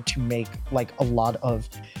hard to make like a lot of,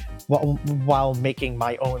 while making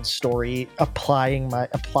my own story, applying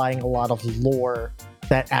a lot of lore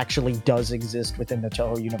that actually does exist within the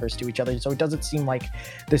Touhou universe to each other. So it doesn't seem like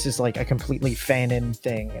this is like a completely fan-in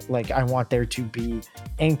thing. Like, I want there to be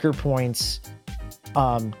anchor points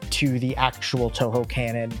to the actual Touhou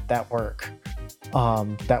canon that work.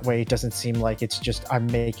 That way it doesn't seem like it's just, I'm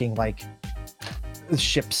making like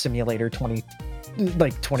Ship Simulator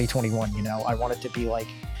 2021, I want it to be like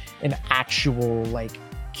an actual like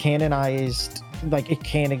canonized, like it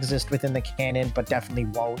can exist within the canon but definitely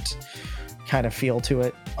won't kind of feel to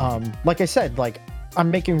it. Like I said, like I'm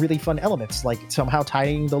making really fun elements, like somehow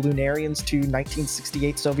tying the Lunarians to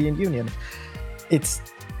 1968 Soviet Union. It's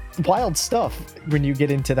wild stuff when you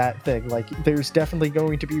get into that thing. Like, there's definitely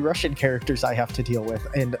going to be Russian characters I have to deal with,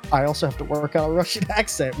 and I also have to work on a Russian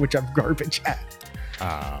accent, which I'm garbage at.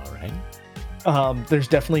 All right. There's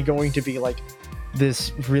definitely going to be like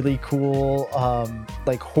this really cool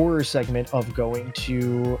like horror segment of going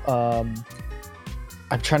to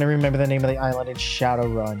I'm trying to remember the name of the island in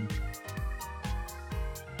Shadowrun.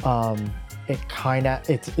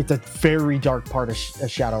 It's a very dark part of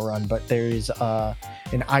Shadowrun, but there's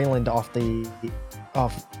an island off the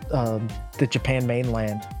Japan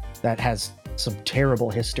mainland that has some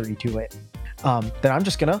terrible history to it, that I'm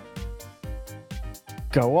just gonna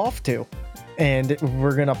go off to, and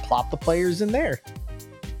we're gonna plop the players in there,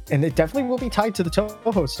 and it definitely will be tied to the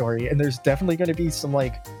Touhou story, and there's definitely going to be some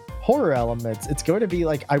like horror elements. It's going to be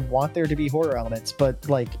like, I want there to be horror elements, but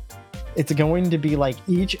like it's going to be like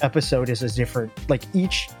each episode is a different, like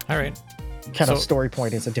each all right kind of So- story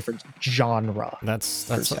point is a different genre.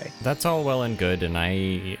 se. That's all well and good, and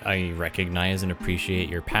I recognize and appreciate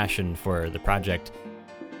your passion for the project.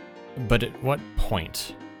 But at what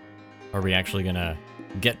point are we actually gonna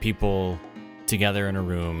get people together in a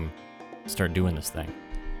room, start doing this thing?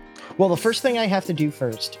 Well, the first thing I have to do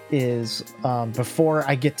first is, before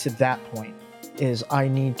I get to that point, is I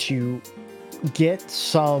need to get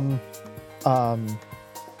some,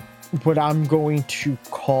 what I'm going to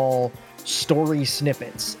call story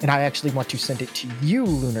snippets. And I actually want to send it to you,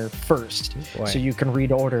 Lunar, first, so you can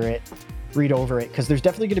read over it, because there's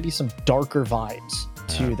definitely going to be some darker vibes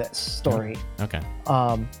to this story. Okay,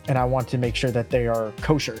 And I want to make sure that they are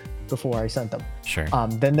kosher before I send them. sure.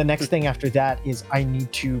 Then the next thing after that is I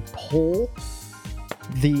need to pull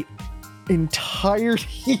the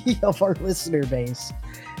entirety of our listener base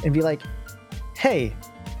and be like, hey,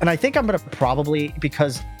 and I think I'm going to probably,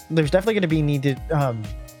 because there's definitely going to be needed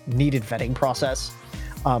vetting process.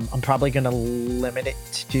 I'm probably going to limit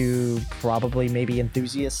it to probably maybe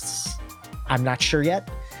enthusiasts. I'm not sure yet.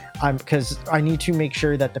 Because I need to make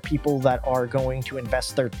sure that the people that are going to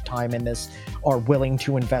invest their time in this are willing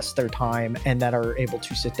to invest their time and that are able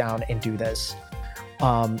to sit down and do this.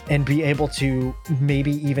 And be able to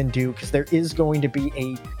maybe even do, because there is going to be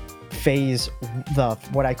a phase,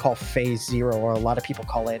 what I call phase 0, or a lot of people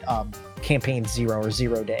call it campaign 0 or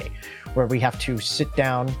 0 day, where we have to sit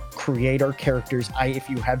down, create our characters. If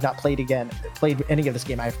you have not played any of this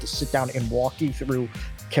game, I have to sit down and walk you through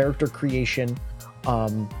character creation,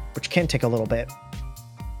 which can take a little bit.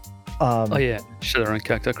 Shadowrun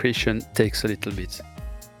character creation takes a little bit.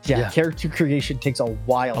 Yeah, character creation takes a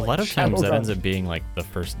while. A lot of Shadowrun- times that ends up being like the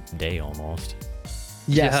first day almost.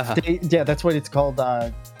 Yes, that's what it's called.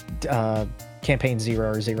 Campaign 0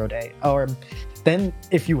 or 0 day. Or then,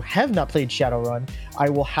 if you have not played Shadowrun, I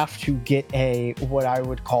will have to get what I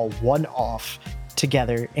would call one-off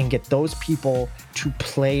together and get those people to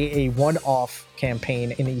play a one-off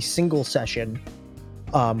campaign in a single session,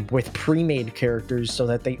 with pre-made characters, so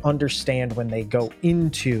that they understand when they go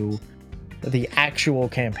into the actual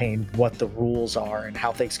campaign what the rules are and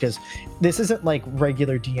how things, because this isn't like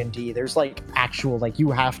regular D&D. There's like actual, like, you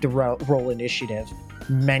have to roll initiative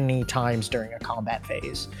many times during a combat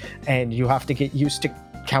phase, and you have to get used to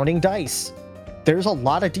counting dice. There's a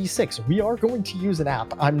lot of D6. We are going to use an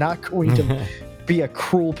app. I'm not going to be a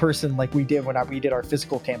cruel person like we did when we did our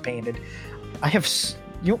physical campaign. And I have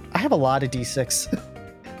a lot of D6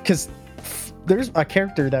 because there's a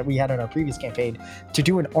character that we had in our previous campaign. To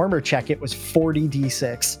do an armor check, it was 40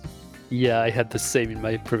 D6. Yeah, I had the same in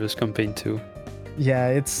my previous campaign too. Yeah,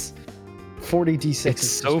 it's 40 D6. It's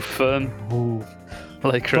so fun. Ooh.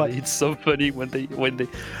 Like, really, it's so funny when they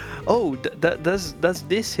oh, does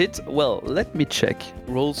this hit? Well, let me check.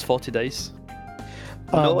 Rolls 40 dice.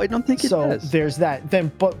 No, I don't think it does. So there's that.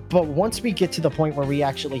 Then, but once we get to the point where we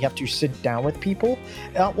actually have to sit down with people,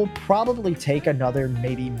 that will probably take another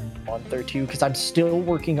maybe month or two, because I'm still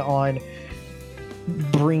working on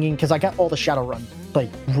bringing, because I got all the Shadowrun like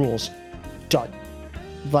rules done.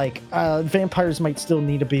 Like, vampires might still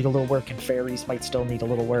need a little work, and fairies might still need a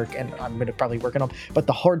little work, and I'm going to probably work on them. But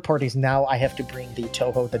the hard part is now I have to bring the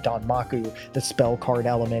Toho, the Danmaku, the spell card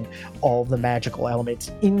element, all the magical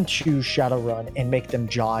elements into Shadowrun and make them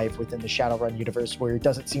jive within the Shadowrun universe, where it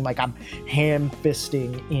doesn't seem like I'm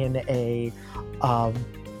ham-fisting in a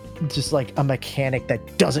just like a mechanic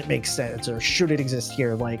that doesn't make sense, or should it exist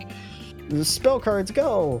here? Like, the spell cards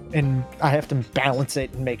go, and I have to balance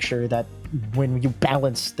it and make sure that when you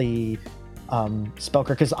balance the spell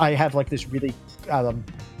card, because I have like this really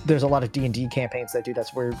there's a lot of D&D campaigns that do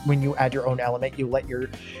this, where when you add your own element, you let your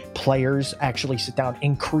players actually sit down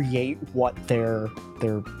and create what their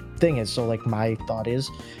thing is. So like, my thought is,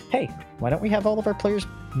 hey, why don't we have all of our players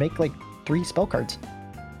make like 3 spell cards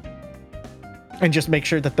and just make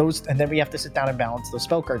sure that those, and then we have to sit down and balance those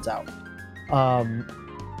spell cards out.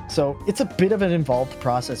 So it's a bit of an involved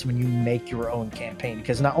process when you make your own campaign,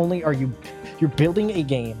 because not only are you're building a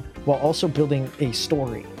game while also building a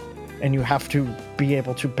story, and you have to be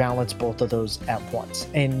able to balance both of those at once.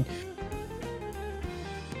 And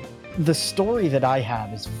the story that I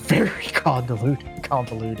have is very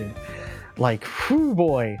convoluted. Like, whoo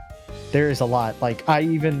boy, there is a lot. Like,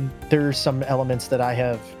 there's some elements that I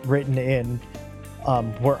have written in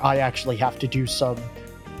where I actually have to do some,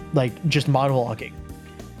 like, just monologuing.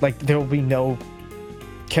 Like, there will be no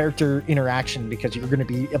character interaction, because you're going to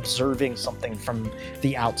be observing something from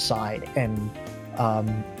the outside, and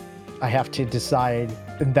I have to decide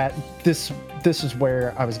that this is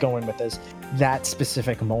where I was going with this, that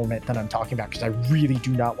specific moment that I'm talking about, because I really do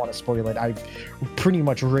not want to spoil it. I've pretty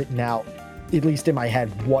much written out at least in my head,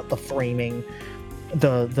 what the framing,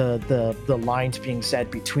 the lines being said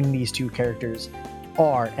between these two characters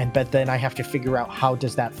are, but then I have to figure out how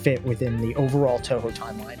does that fit within the overall Toho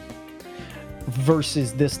timeline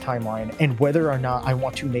versus this timeline, and whether or not I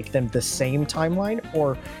want to make them the same timeline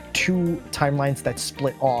or two timelines that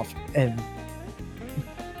split off, and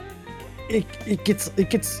it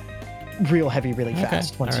gets real heavy really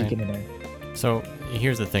fast once you get in there. So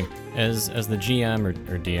here's the thing: as the GM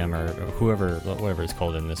or DM or whatever it's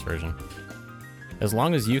called in this version, as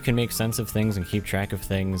long as you can make sense of things and keep track of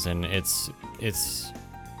things, and it's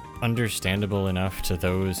understandable enough to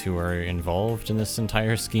those who are involved in this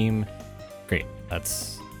entire scheme, great.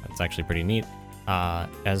 That's actually pretty neat.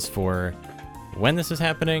 As for when this is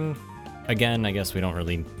happening, again, I guess we don't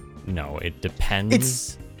really know. It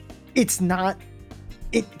depends. It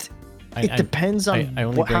depends on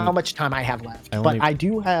how much time I have left. But I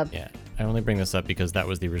do have. Yeah, I only bring this up because that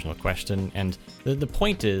was the original question, and the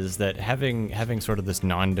point is that having sort of this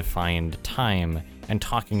non-defined time and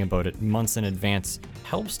talking about it months in advance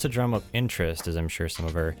helps to drum up interest, as I'm sure some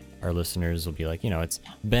of our listeners will be like, it's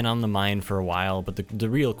been on the mind for a while, but the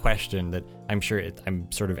real question that I'm sure I'm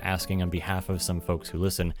sort of asking on behalf of some folks who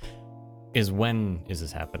listen is, when is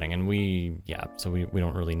this happening? And we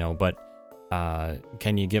don't really know, but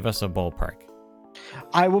can you give us a ballpark?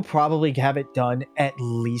 I will probably have it done at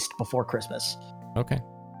least before Christmas. Okay.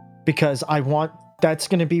 Because that's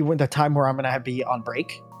going to be when the time where I'm going to be on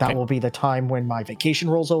break. That will be the time when my vacation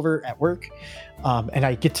rolls over at work. And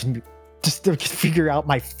I get to just figure out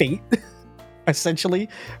my fate, essentially,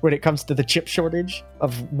 when it comes to the chip shortage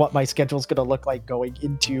of what my schedule is going to look like going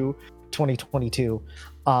into 2022.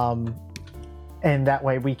 And that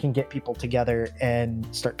way we can get people together and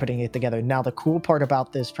start putting it together. Now, the cool part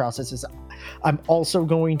about this process is I'm also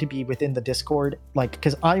going to be within the Discord,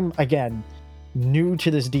 because I'm, again, new to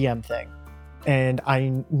this DM thing. And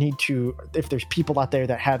I need to, if there's people out there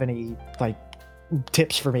that have any,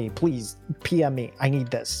 tips for me, please PM me. I need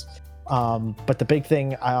this. But the big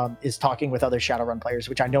thing is talking with other Shadowrun players,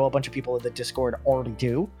 which I know a bunch of people in the Discord already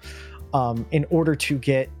do, in order to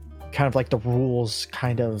get kind of the rules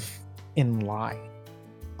kind of in line.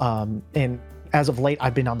 And as of late,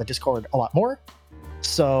 I've been on the Discord a lot more,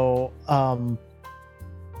 so I'm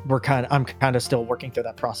kind of still working through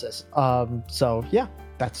that process. So yeah,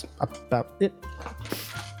 that's about it.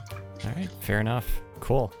 All right, fair enough.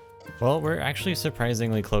 Cool. Well, we're actually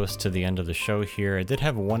surprisingly close to the end of the show here. I did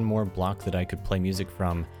have one more block that I could play music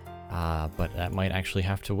from, but that might actually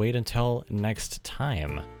have to wait until next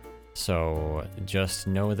time. So just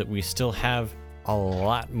know that we still have a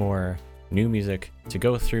lot more new music to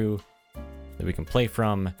go through that we can play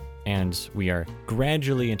from, and we are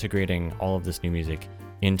gradually integrating all of this new music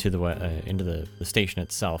into the station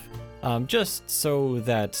itself, just so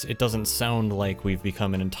that it doesn't sound like we've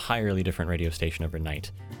become an entirely different radio station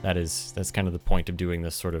overnight. That's kind of the point of doing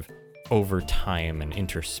this sort of over time and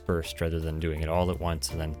interspersed, rather than doing it all at once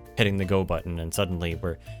and then hitting the go button and suddenly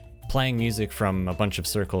we're playing music from a bunch of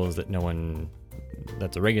circles that no one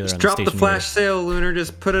that's a regular just on the drop station the flash sale, Lunar.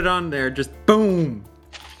 Just put it on there. Just boom,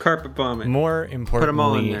 carpet bomb it. More put them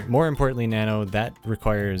all in there. More importantly, Nano, that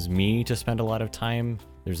requires me to spend a lot of time.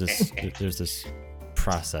 There's this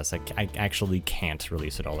process. I actually can't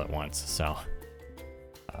release it all at once. So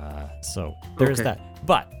there's that.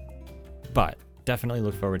 But definitely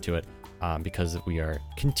look forward to it, because we are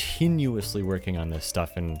continuously working on this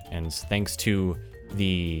stuff, and thanks to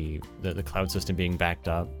the cloud system being backed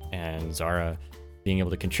up and Zara being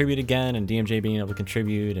able to contribute again, and DMJ being able to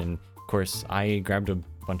contribute, and of course I grabbed a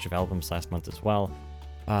bunch of albums last month as well.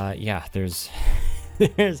 There's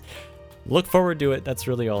look forward to it. That's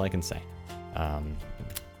really all I can say.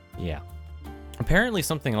 Apparently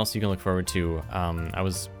something else you can look forward to, I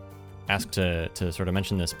was asked to sort of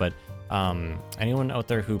mention this, but anyone out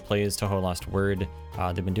there who plays Touhou Lost Word,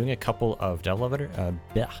 they've been doing a couple of dev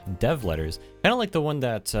letters, kind of like the one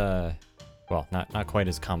that not quite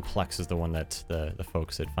as complex as the one that the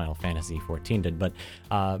folks at Final Fantasy XIV did, but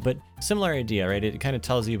similar idea, right? It kind of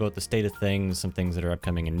tells you about the state of things, some things that are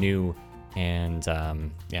upcoming and new, and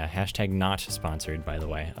hashtag not sponsored, by the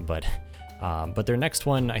way, but their next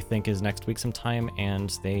one I think is next week sometime, and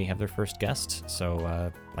they have their first guest,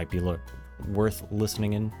 so might be worth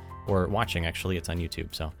listening in or watching. Actually, it's on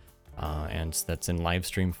YouTube, so and that's in live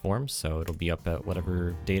stream form, so it'll be up at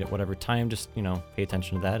whatever date at whatever time. Just pay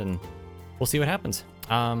attention to that, and we'll see what happens.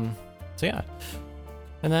 So yeah.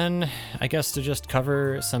 And then I guess to just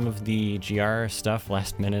cover some of the GR stuff,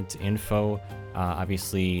 last minute info.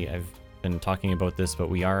 Obviously, I've been talking about this, but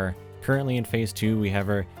we are currently in phase 2. We have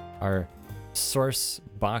our source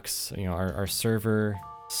box, our server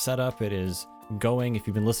set up. It is going. If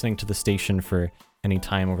you've been listening to the station for any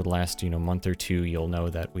time over the last month or two, you'll know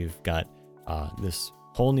that we've got this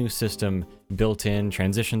whole new system built in.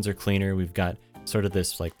 Transitions are cleaner. We've got sort of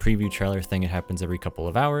this like preview trailer thing. It happens every couple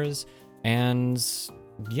of hours, and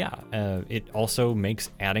yeah, it also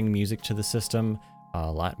makes adding music to the system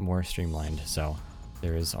a lot more streamlined. So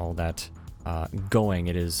there is all that going.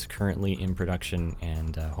 It is currently in production,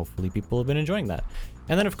 and hopefully people have been enjoying that.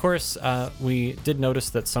 And then of course we did notice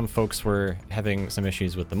that some folks were having some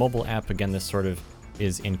issues with the mobile app. Again, this sort of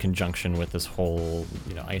is in conjunction with this whole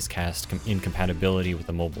IceCast incompatibility with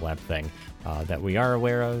the mobile app thing that we are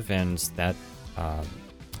aware of, and that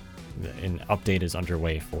an update is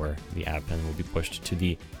underway for the app and will be pushed to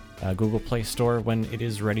the Google Play Store when it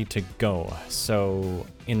is ready to go. So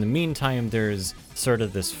in the meantime, there's sort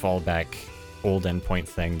of this fallback old endpoint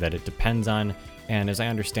thing that it depends on, and as I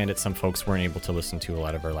understand it, some folks weren't able to listen to a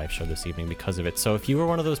lot of our live show this evening because of it. So if you were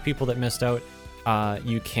one of those people that missed out,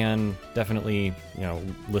 you can definitely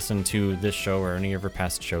listen to this show or any of our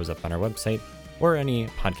past shows up on our website or any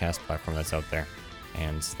podcast platform that's out there.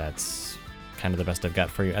 And that's kind of the best I've got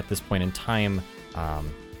for you at this point in time.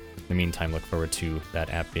 In the meantime, look forward to that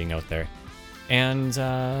app being out there. And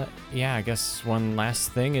yeah, I guess one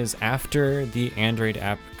last thing is after the Android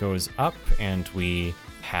app goes up and we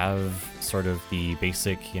have sort of the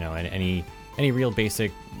basic, any real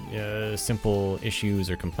basic simple issues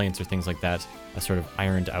or complaints or things like that sort of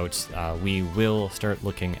ironed out, we will start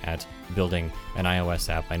looking at building an iOS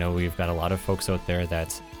app. I know we've got a lot of folks out there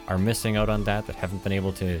that are missing out on that haven't been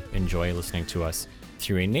able to enjoy listening to us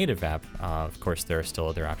through a native app. Of course, there are still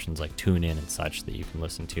other options like TuneIn and such that you can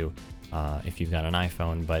listen to if you've got an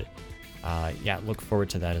iPhone, but yeah, look forward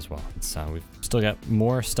to that as well. We've still got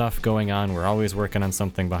more stuff going on. We're always working on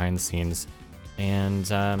something behind the scenes, and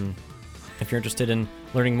if you're interested in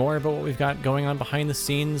learning more about what we've got going on behind the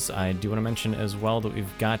scenes, I do want to mention as well that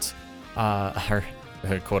we've got our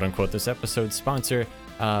quote-unquote this episode's sponsor,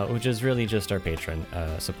 which is really just our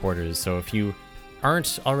Patreon supporters. So if you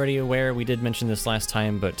aren't already aware, we did mention this last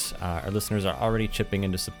time, but our listeners are already chipping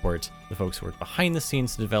in to support the folks who work behind the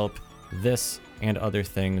scenes to develop this and other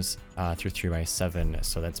things through 3x7.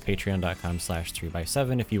 So that's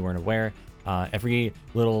patreon.com/3x7 if you weren't aware. Every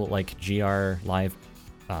little like GR live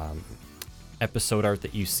episode art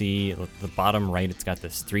that you see, the bottom right, it's got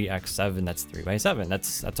this 3x7. That's 3x7.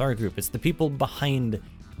 That's our group. It's the people behind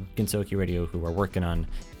Gensokyo Radio who are working on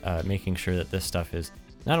making sure that this stuff is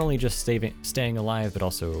not only just staying alive, but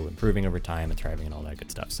also improving over time and thriving and all that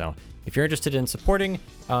good stuff. So if you're interested in supporting,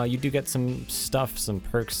 you do get some stuff, some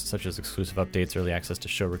perks, such as exclusive updates, early access to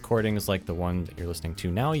show recordings like the one that you're listening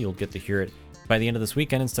to now. You'll get to hear it by the end of this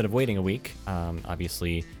weekend instead of waiting a week.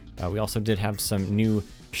 Obviously, we also did have some new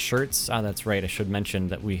shirts. That's right, I should mention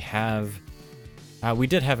that we did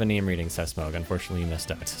have a name reading, Sesmog. Unfortunately, you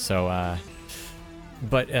missed out. So,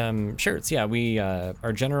 but shirts, yeah,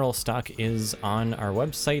 our general stock is on our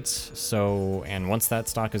website. So, and once that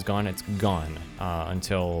stock is gone, it's gone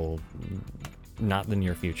until not the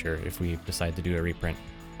near future if we decide to do a reprint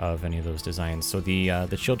of any of those designs. So the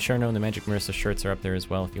Shield Cherno and the Magic Marissa shirts are up there as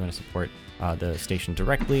well if you want to support the station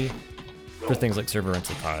directly for things like server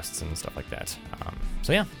rental costs and stuff like that.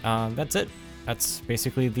 So yeah, that's it. That's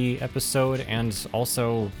basically the episode, and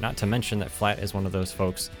also not to mention that Flat is one of those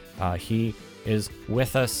folks. He is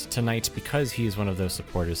with us tonight because he is one of those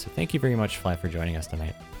supporters. So thank you very much, Flat, for joining us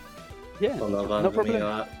tonight. Yeah, no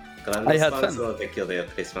problem. I had fun.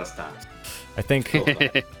 I think,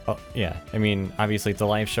 oh, yeah, I mean, obviously it's a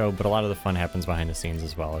live show, but a lot of the fun happens behind the scenes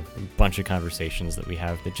as well. A bunch of conversations that we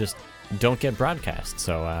have that just don't get broadcast.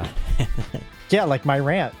 So, yeah, like my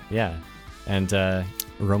rant. Yeah, and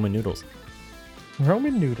Roman noodles.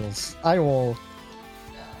 Roman noodles. I will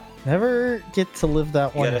never get to live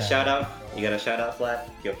that one. You got a shout out? You got a shout out, Flat?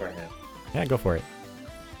 Go for it now. Yeah, go for it.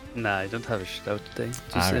 Nah, I don't have a shout out today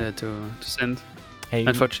to send. Hey,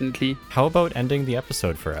 unfortunately. How about ending the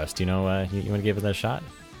episode for us? Do you know, you want to give it a shot?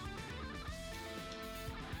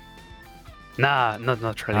 Nah,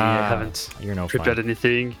 not really. I haven't prepared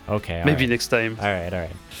anything. Okay, maybe next time. All right.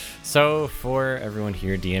 So for everyone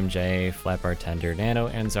here, DMJ, Flat Bartender, Nano,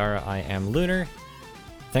 and Zara, I am Lunar.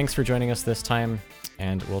 Thanks for joining us this time,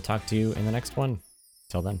 and we'll talk to you in the next one.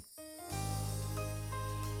 Till then.